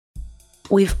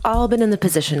We've all been in the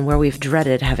position where we've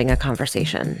dreaded having a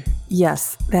conversation.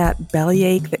 Yes, that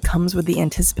bellyache that comes with the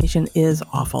anticipation is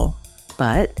awful.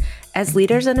 But as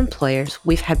leaders and employers,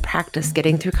 we've had practice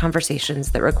getting through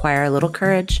conversations that require a little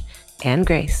courage and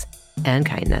grace and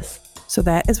kindness. So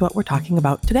that is what we're talking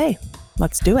about today.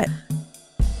 Let's do it.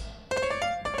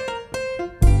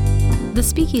 The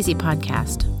Speakeasy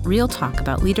Podcast, real talk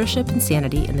about leadership and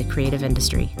sanity in the creative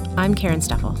industry. I'm Karen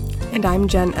Steffel. And I'm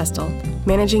Jen Estel.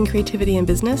 Managing creativity in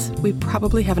business, we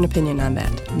probably have an opinion on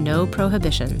that. No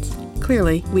prohibitions.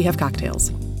 Clearly, we have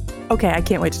cocktails. Okay, I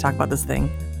can't wait to talk about this thing.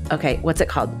 Okay, what's it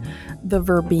called? The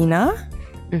verbena.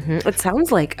 Mm-hmm. It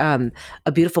sounds like a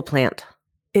beautiful plant.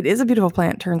 It is a beautiful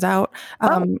plant, turns out.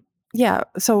 Yeah,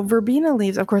 so verbena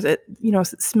leaves, of course, it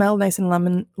smell nice and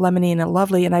lemony and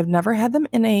lovely, and I've never had them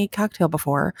in a cocktail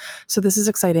before, so this is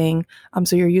exciting.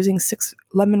 So you're using 6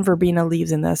 lemon verbena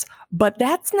leaves in this, but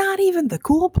that's not even the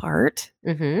cool part.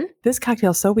 Mm-hmm. This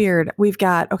cocktail is so weird. We've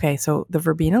got, so the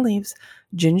verbena leaves,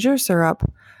 ginger syrup,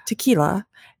 tequila,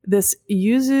 this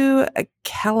yuzu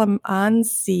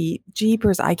calamansi,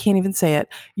 jeepers, I can't even say it,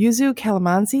 yuzu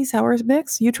calamansi sour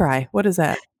mix. You try. What is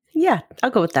that? Yeah, I'll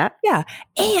go with that. Yeah.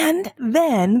 And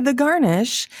then the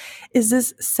garnish is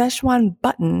this Szechuan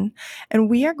button. And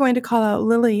we are going to call out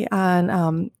Lily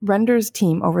on Render's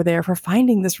team over there for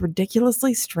finding this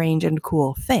ridiculously strange and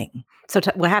cool thing. So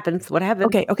what happens? What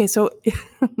happened? Okay. So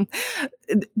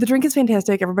the drink is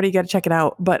fantastic. Everybody got to check it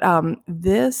out. But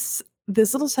this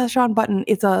little Szechuan button,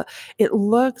 it's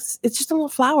just a little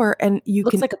flower, and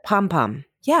looks like a pom-pom.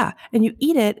 Yeah, and you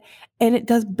eat it, and it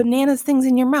does bananas things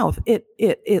in your mouth. It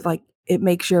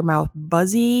makes your mouth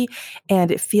buzzy, and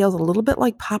it feels a little bit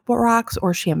like Pop Rocks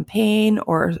or champagne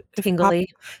or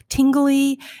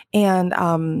tingly, and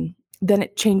then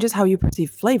it changes how you perceive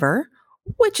flavor,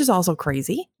 which is also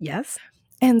crazy. Yes,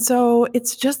 and so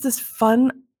it's just this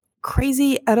fun,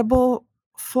 crazy edible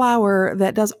flower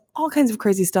that does all kinds of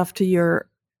crazy stuff to your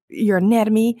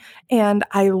anatomy, and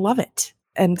I love it.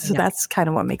 And so that's kind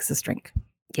of what makes this drink.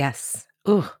 Yes.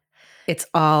 Ooh, it's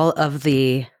all of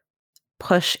the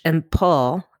push and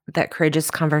pull that courageous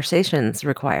conversations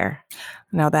require.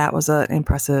 Now that was an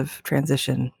impressive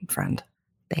transition, friend.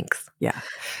 Thanks. Yeah.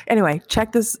 Anyway,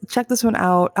 check this one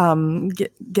out.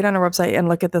 Get on our website and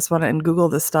look at this one and Google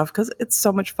this stuff because it's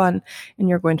so much fun, and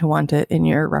you're going to want it in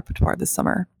your repertoire this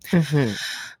summer. Mm-hmm.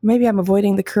 Maybe I'm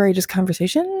avoiding the courageous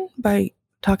conversation by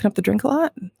talking up the drink a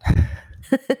lot.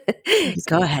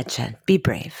 Go ahead, Jen. Be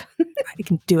brave. I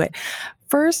can do it.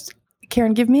 First,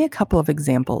 Karen, give me a couple of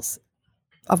examples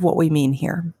of what we mean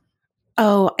here.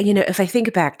 Oh, if I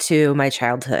think back to my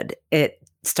childhood, it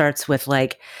starts with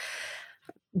like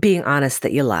being honest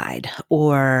that you lied,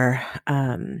 or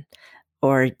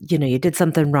you did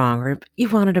something wrong, or you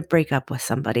wanted to break up with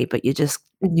somebody, but you just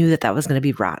knew that was going to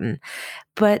be rotten.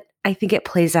 But I think it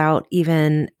plays out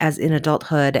even as in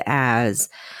adulthood as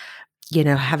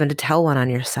having to tell one on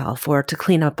yourself, or to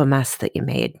clean up a mess that you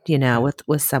made,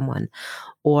 with someone,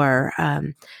 or,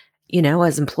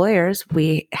 as employers,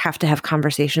 we have to have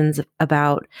conversations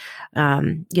about,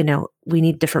 we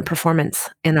need different performance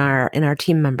in our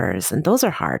team members. And those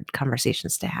are hard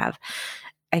conversations to have.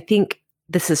 I think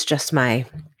this is just my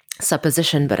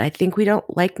supposition, but I think we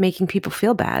don't like making people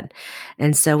feel bad.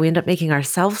 And so we end up making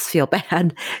ourselves feel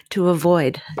bad to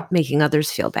avoid making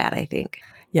others feel bad, I think.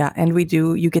 Yeah, and we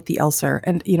do. You get the ulcer,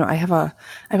 and I have a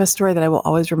story that I will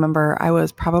always remember. I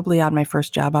was probably on my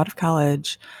first job out of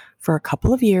college for a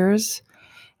couple of years,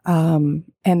 and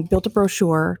built a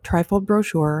trifold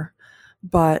brochure.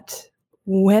 But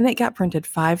when it got printed,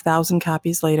 5,000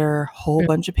 copies later, whole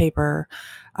bunch of paper,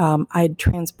 I'd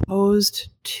transposed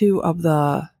 2 of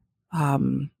the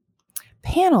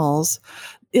panels.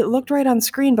 It looked right on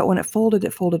screen, but when it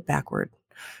folded backward.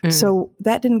 Mm. So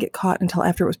that didn't get caught until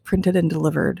after it was printed and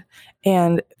delivered.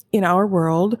 And in our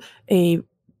world, a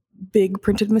big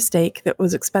printed mistake that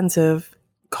was expensive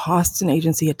costs an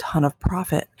agency a ton of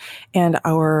profit. And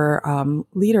our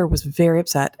leader was very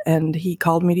upset. And he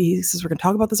called me. He says, "We're going to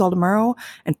talk about this all tomorrow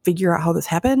and figure out how this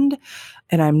happened."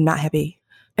 And I'm not happy.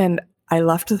 And I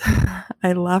left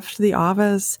the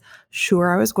office.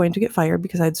 Sure, I was going to get fired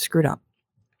because I'd screwed up.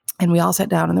 And we all sat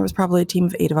down, and there was probably a team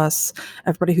of 8 of us,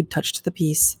 everybody who touched the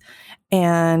piece.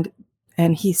 And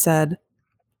he said,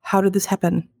 "How did this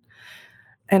happen?"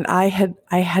 And I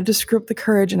had to screw up the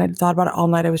courage, and I'd thought about it all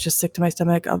night. I was just sick to my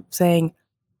stomach of saying,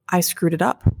 I screwed it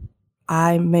up.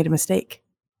 I made a mistake.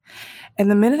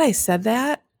 And the minute I said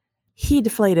that, he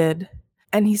deflated,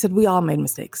 and he said, "We all made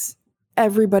mistakes.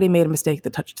 Everybody made a mistake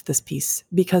that touched this piece,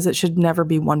 because it should never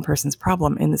be one person's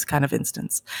problem in this kind of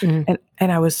instance." Mm.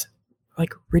 And I was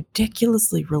like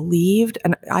ridiculously relieved,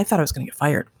 and I thought I was going to get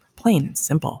fired. plain and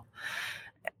simple.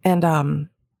 And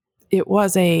it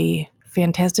was a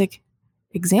fantastic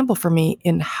example for me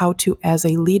in how to, as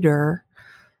a leader,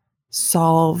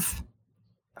 solve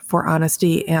for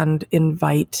honesty and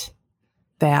invite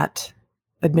that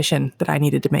admission that I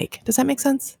needed to make. Does that make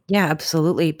sense? Yeah,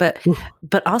 absolutely. But Oof.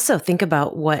 but also think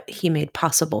about what he made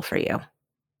possible for you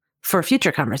for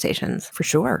future conversations. For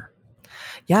sure.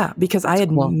 Yeah, because I That's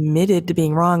cool. admitted to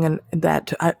being wrong, and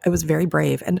that I was very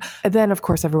brave. And then, of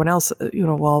course, everyone else,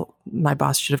 well, my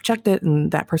boss should have checked it,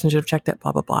 and that person should have checked it,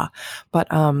 blah, blah, blah. But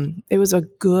it was a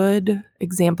good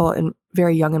example, and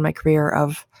very young in my career,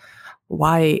 of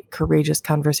why courageous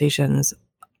conversations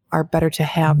are better to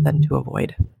have than to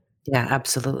avoid. Yeah,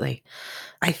 absolutely.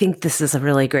 I think this is a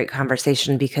really great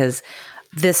conversation because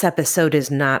this episode is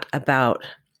not about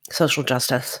social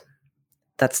justice.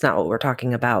 That's not what we're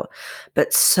talking about.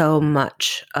 But so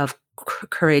much of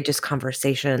courageous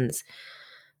conversations,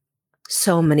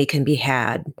 so many can be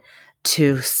had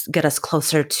to get us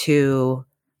closer to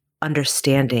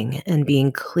understanding and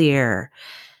being clear.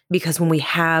 Because when we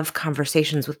have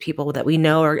conversations with people that we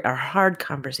know are hard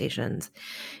conversations,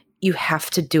 you have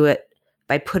to do it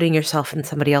by putting yourself in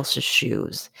somebody else's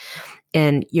shoes.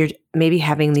 And you're maybe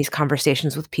having these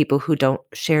conversations with people who don't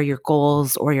share your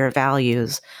goals or your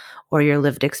values or your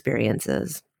lived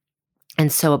experiences.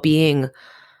 And so being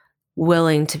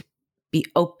willing to be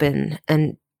open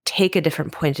and take a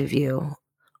different point of view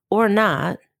or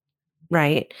not,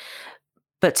 right?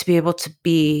 But to be able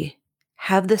to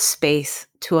have the space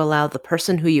to allow the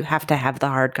person who you have to have the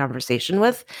hard conversation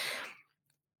with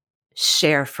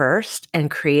share first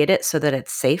and create it so that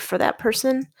it's safe for that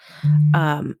person,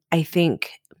 I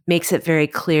think makes it very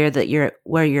clear that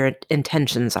where your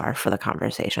intentions are for the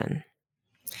conversation.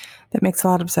 That makes a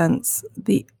lot of sense.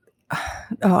 It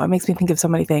makes me think of so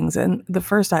many things. And the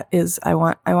first is I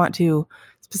want to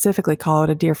specifically call out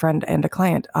a dear friend and a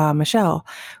client, Michelle,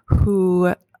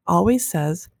 who always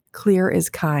says, clear is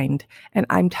kind. And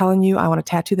I'm telling you, I want to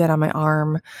tattoo that on my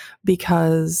arm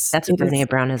because That's a Brene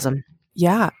Brownism.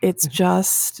 Yeah, it's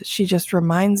just, she just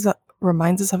reminds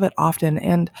us of it often.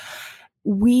 And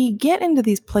we get into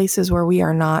these places where we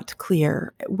are not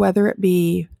clear, whether it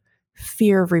be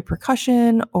fear of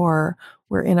repercussion, or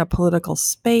we're in a political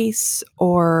space,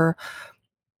 or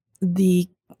the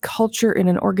culture in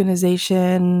an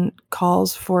organization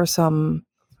calls for some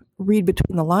read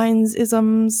between the lines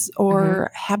isms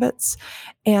or habits.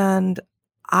 And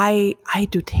I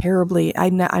do terribly.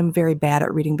 I'm very bad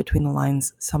at reading between the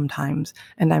lines sometimes,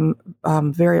 and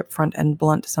I'm very upfront and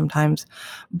blunt sometimes.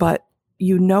 But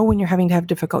when you're having to have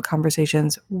difficult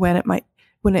conversations, when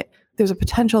there's a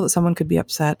potential that someone could be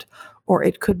upset, or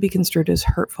it could be construed as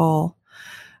hurtful.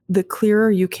 The clearer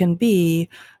you can be,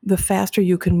 the faster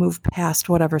you can move past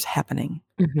whatever's happening,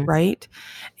 right?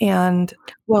 And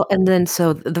well, and then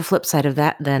so the flip side of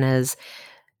that then is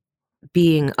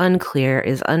being unclear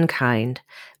is unkind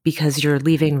because you're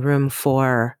leaving room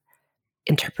for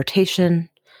interpretation.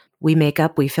 We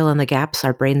fill in the gaps.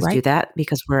 Our brains do that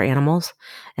because we're animals,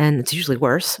 and it's usually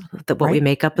worse. That what we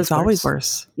make up is it's always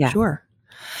worse. Yeah. Sure.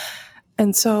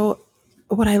 And so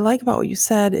what I like about what you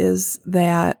said is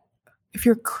that if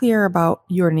you're clear about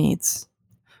your needs,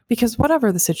 because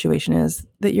whatever the situation is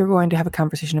that you're going to have a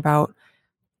conversation about,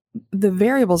 the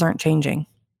variables aren't changing.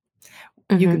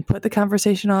 You can put the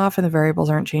conversation off and the variables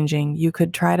aren't changing. You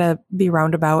could try to be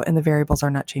roundabout and the variables are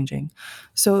not changing.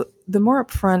 So the more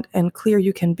upfront and clear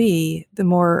you can be,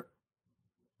 the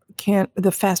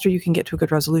faster you can get to a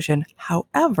good resolution.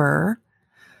 However,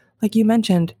 like you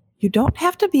mentioned, you don't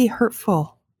have to be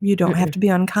hurtful. You don't have to be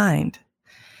unkind.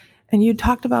 And you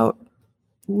talked about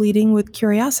leading with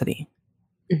curiosity.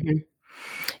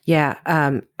 Yeah.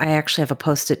 I actually have a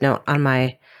Post-it note on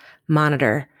my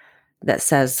monitor that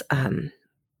says,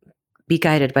 be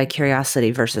guided by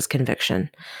curiosity versus conviction.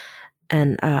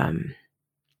 And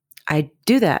I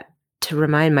do that to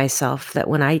remind myself that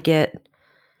when I get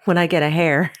a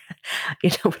hair,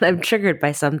 when I'm triggered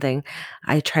by something,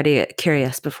 I try to get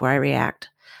curious before I react,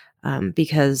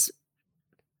 because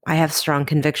I have strong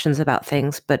convictions about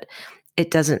things, but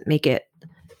it doesn't make it,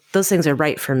 those things are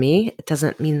right for me. It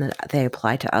doesn't mean that they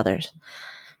apply to others.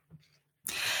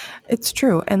 It's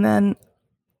true. And then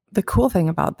the cool thing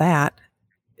about that,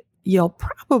 you'll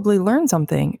probably learn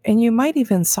something, and you might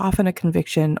even soften a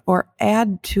conviction or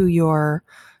add to your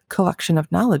collection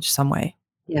of knowledge some way.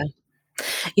 Yeah.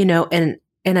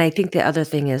 And I think the other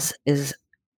thing is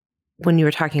when you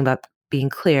were talking about being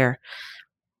clear,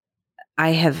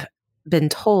 I have been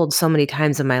told so many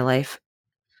times in my life,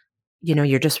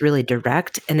 you're just really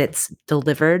direct and it's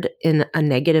delivered in a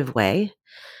negative way.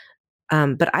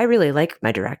 But I really like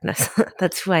my directness.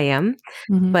 That's who I am.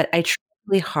 Mhm. But I try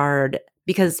really hard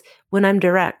because when I'm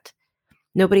direct,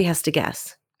 nobody has to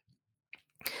guess.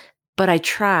 But I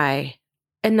try,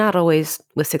 and not always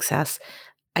with success,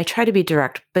 I try to be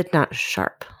direct, but not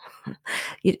sharp.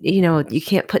 You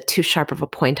can't put too sharp of a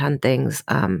point on things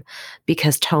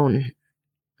because tone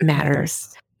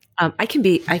matters. Matters. I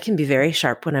can be very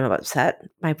sharp when I'm upset.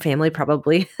 My family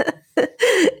probably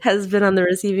has been on the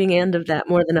receiving end of that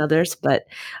more than others, but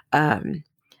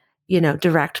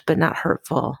direct but not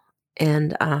hurtful,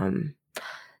 and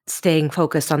staying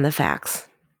focused on the facts.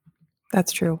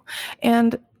 That's true.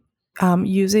 And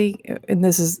using, and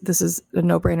this is a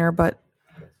no-brainer, but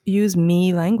use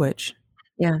me language,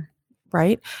 Yeah.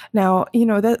 right? Now,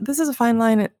 that this is a fine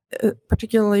line,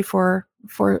 particularly for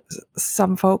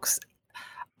some folks,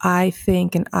 I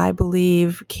think and I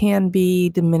believe can be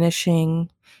diminishing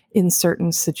in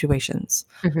certain situations.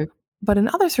 Mhm. But in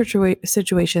other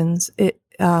situations, it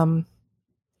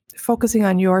focusing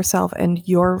on yourself and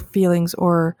your feelings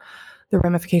or the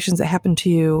ramifications that happen to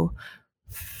you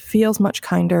feels much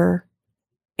kinder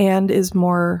and is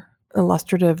more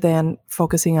illustrative than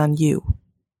focusing on you.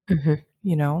 Mhm.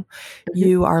 You know, Mhm.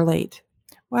 you are late.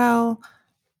 Well,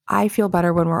 I feel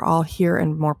better when we're all here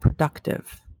and more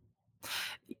productive.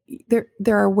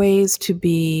 There are ways to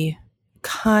be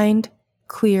kind,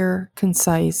 clear,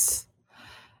 concise,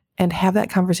 and have that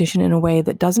conversation in a way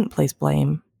that doesn't place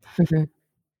blame. Mhm.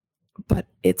 But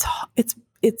it's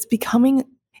becoming.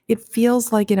 It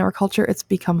feels like in our culture, it's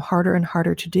become harder and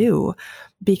harder to do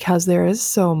because there is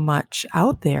so much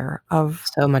out there of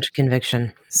So much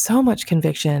conviction. so much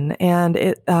conviction, and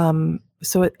it's an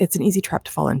easy trap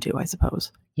to fall into, I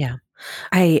suppose. Yeah.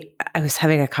 I was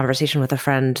having a conversation with a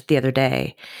friend the other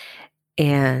day,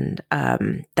 and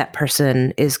that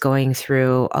person is going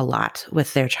through a lot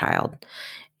with their child.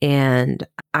 And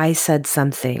I said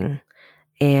something,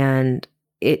 and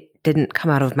it didn't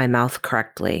come out of my mouth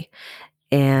correctly.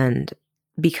 And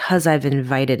because I've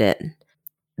invited it,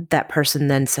 that person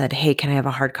then said, "Hey, can I have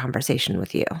a hard conversation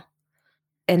with you?"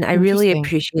 And I really Interesting.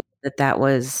 appreciate that that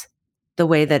was the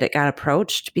way that it got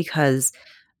approached, because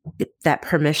that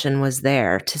permission was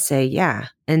there to say, yeah.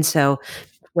 And so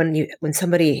when you're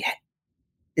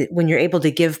able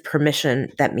to give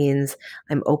permission, that means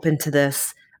I'm open to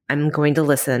this, I'm going to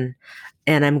listen,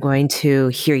 and I'm going to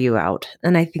hear you out.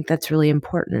 And I think that's really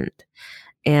important.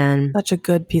 And Such a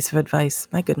good piece of advice.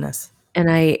 My goodness.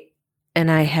 and I and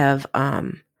I have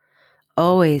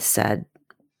always said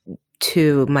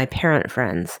to my parent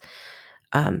friends,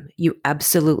 you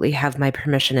absolutely have my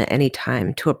permission at any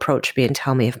time to approach me and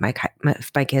tell me if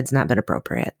my kid's not been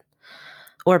appropriate.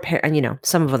 And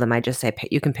some of them I just say,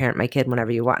 you can parent my kid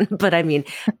whenever you want. But I mean,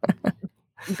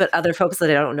 but other folks that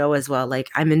I don't know as well, like,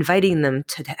 I'm inviting them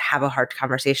to have a hard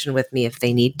conversation with me if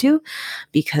they need to,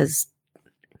 because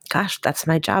gosh, that's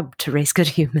my job, to raise good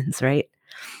humans, right?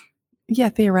 Yeah,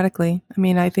 theoretically. I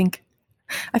mean, I think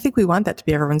we want that to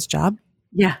be everyone's job.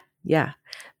 Yeah. Yeah.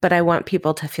 But I want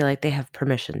people to feel like they have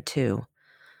permission to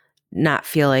not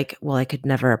feel like, well, I could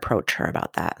never approach her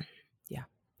about that. Yeah.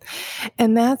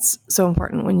 And that's so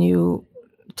important when you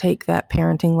take that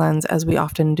parenting lens, as we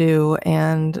often do,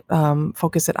 and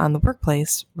focus it on the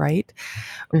workplace, right?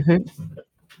 Mhm.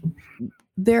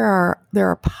 There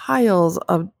are piles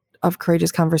of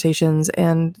courageous conversations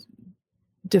and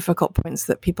difficult points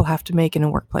that people have to make in a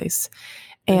workplace.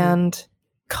 Mhm. And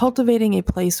cultivating a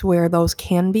place where those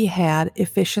can be had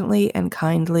efficiently and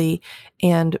kindly,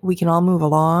 and we can all move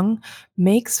along,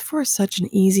 makes for such an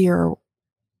easier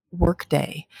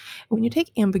workday. When you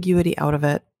take ambiguity out of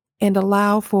it and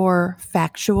allow for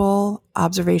factual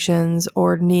observations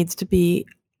or needs to be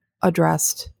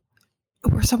addressed,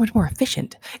 we're so much more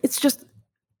efficient. It's just,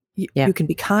 Yeah. you can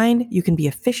be kind, you can be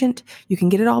efficient, you can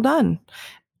get it all done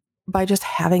by just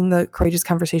having the courageous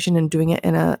conversation and doing it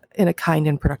in a kind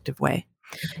and productive way.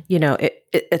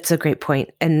 It's a great point.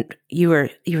 And you were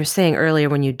saying earlier,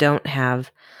 when you don't have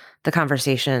the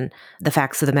conversation, the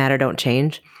facts of the matter don't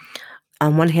change.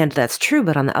 On one hand, that's true,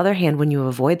 but on the other hand, when you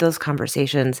avoid those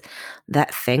conversations,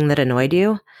 that thing that annoyed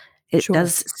you, it Sure.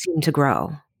 does seem to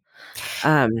grow.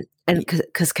 And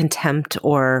because contempt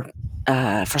or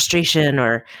frustration,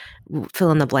 or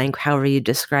fill in the blank, however you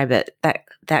describe it,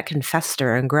 that can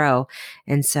fester and grow.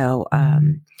 And so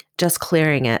just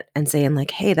clearing it and saying,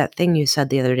 like, hey, that thing you said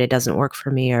the other day doesn't work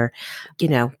for me, or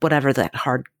whatever that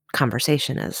hard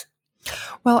conversation is.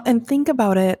 Well, and think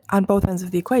about it on both ends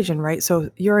of the equation, right? So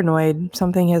you're annoyed,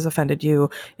 something has offended you,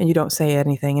 and you don't say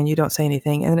anything, and you don't say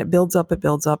anything, and then it builds up, it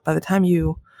builds up. By the time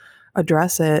you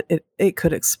address it, it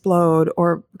could explode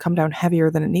or come down heavier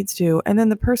than it needs to. And then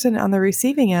the person on the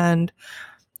receiving end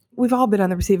we've all been on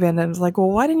the receiving end, and it's like, well,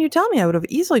 why didn't you tell me? I would have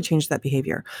easily changed that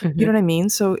behavior. You know Mhm. what I mean?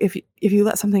 So if you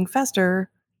let something fester,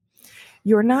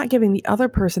 you're not giving the other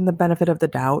person the benefit of the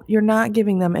doubt. You're not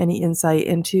giving them any insight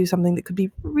into something that could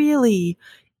be really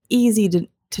easy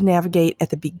to navigate at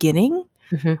the beginning.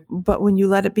 Mhm. But when you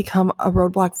let it become a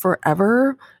roadblock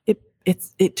forever,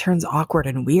 it turns awkward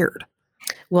and weird.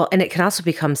 Well, and it can also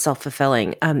become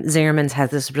self-fulfilling. Zingerman's has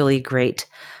this really great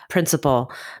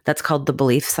principle that's called the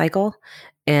belief cycle.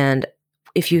 And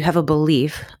if you have a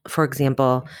belief, for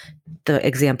example, the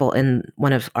example in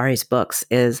one of Ari's books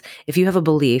is if you have a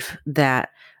belief that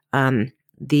um,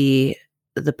 the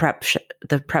the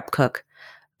prep cook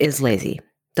is lazy,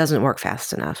 doesn't work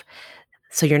fast enough,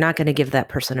 so you're not going to give that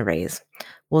person a raise.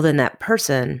 Well, then that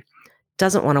person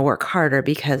doesn't want to work harder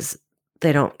because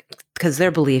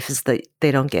their belief is that they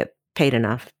don't get paid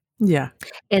enough. Yeah.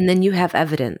 And then you have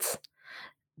evidence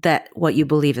that what you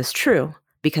believe is true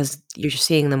because you're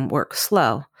seeing them work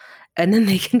slow. And then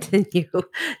they continue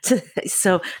to.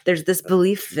 So there's this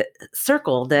belief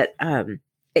circle that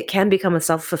it can become a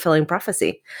self fulfilling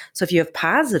prophecy. So if you have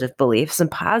positive beliefs and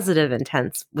positive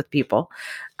intents with people,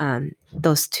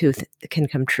 those two can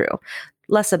come true.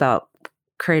 Less about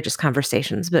courageous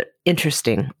conversations, but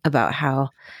interesting about how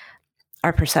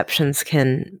our perceptions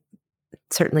can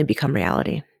certainly become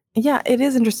reality. Yeah, it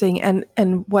is interesting. And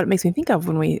what it makes me think of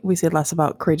when we say less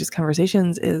about courageous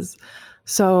conversations is,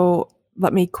 so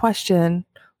let me question,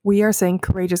 we are saying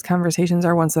courageous conversations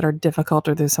are ones that are difficult,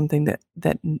 or there's something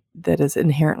that is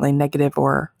inherently negative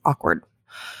or awkward.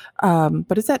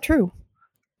 But is that true?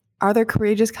 Are there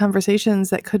courageous conversations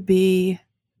that could be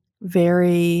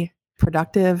very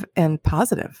productive and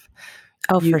positive?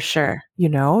 Oh, You for sure.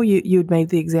 you'd made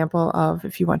the example of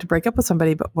if you want to break up with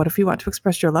somebody, but what if you want to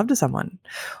express your love to someone?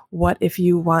 What if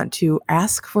you want to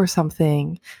ask for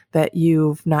something that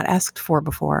you've not asked for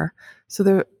before? So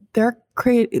there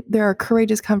are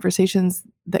courageous conversations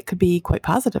that could be quite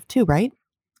positive too, right?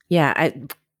 Yeah,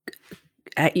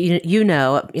 you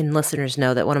know, and listeners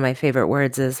know that one of my favorite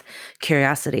words is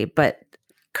curiosity, but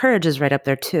courage is right up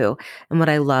there too. And what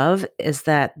I love is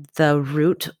that the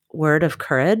root word of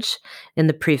courage in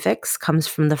the prefix comes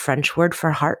from the French word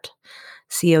for heart.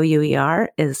 Couer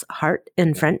is heart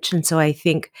in French. And so I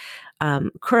think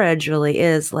courage really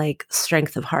is like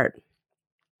strength of heart.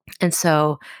 And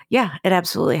so, yeah, it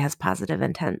absolutely has positive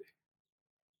intent.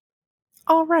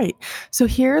 All right. So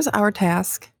here's our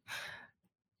task.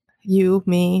 You,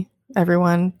 me,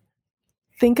 everyone,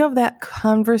 think of that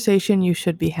conversation you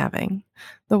should be having,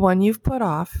 the one you've put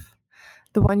off,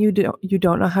 the one you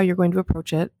don't know how you're going to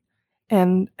approach it,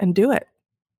 and do it.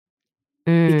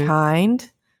 Be Mm.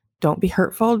 kind, don't be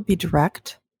hurtful, be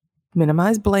direct,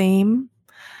 minimize blame,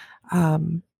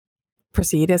 um,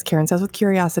 proceed, as Karen says, with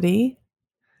curiosity,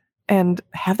 and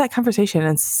have that conversation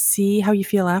and see how you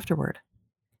feel afterward.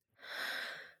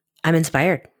 I'm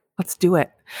inspired. Let's do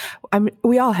it.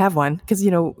 We all have one because,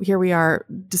 here we are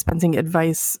dispensing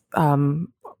advice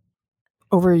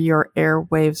over your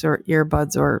airwaves or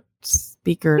earbuds or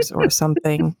speakers or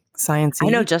something I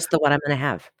know sciencey. just the one I'm going to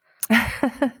have.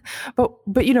 but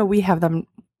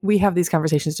we have these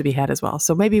conversations to be had as well.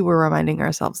 So maybe we're reminding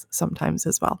ourselves sometimes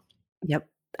as well. Yep,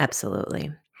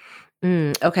 absolutely.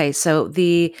 Okay, so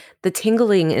the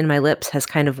tingling in my lips has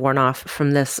kind of worn off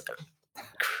from this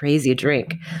crazy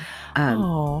drink. Um,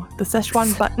 Oh, the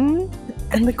Szechuan button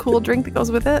and the cool drink that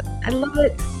goes with it. I love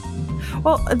it.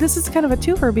 Well, this is kind of a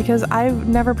twofer because I've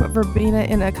never put verbena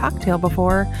in a cocktail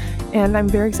before, and I'm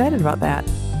very excited about that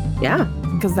Yeah,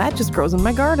 because that just grows in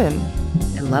my garden.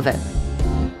 I love it.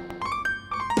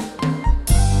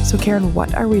 So, Karen,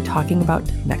 what are we talking about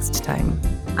next time?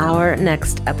 Our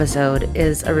next episode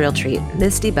is a real treat.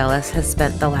 Misty Bellis has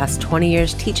spent the last 20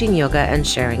 years teaching yoga and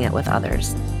sharing it with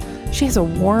others. She has a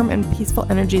warm and peaceful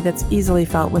energy that's easily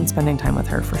felt when spending time with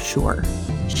her, for sure.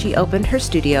 She opened her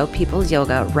studio, People's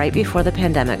Yoga, right before the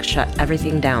pandemic shut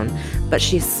everything down, but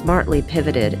she smartly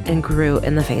pivoted and grew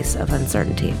in the face of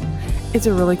uncertainty. It's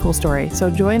a really cool story. So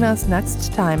join us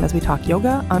next time as we talk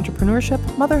yoga, entrepreneurship,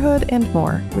 motherhood, and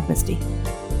more with Misty.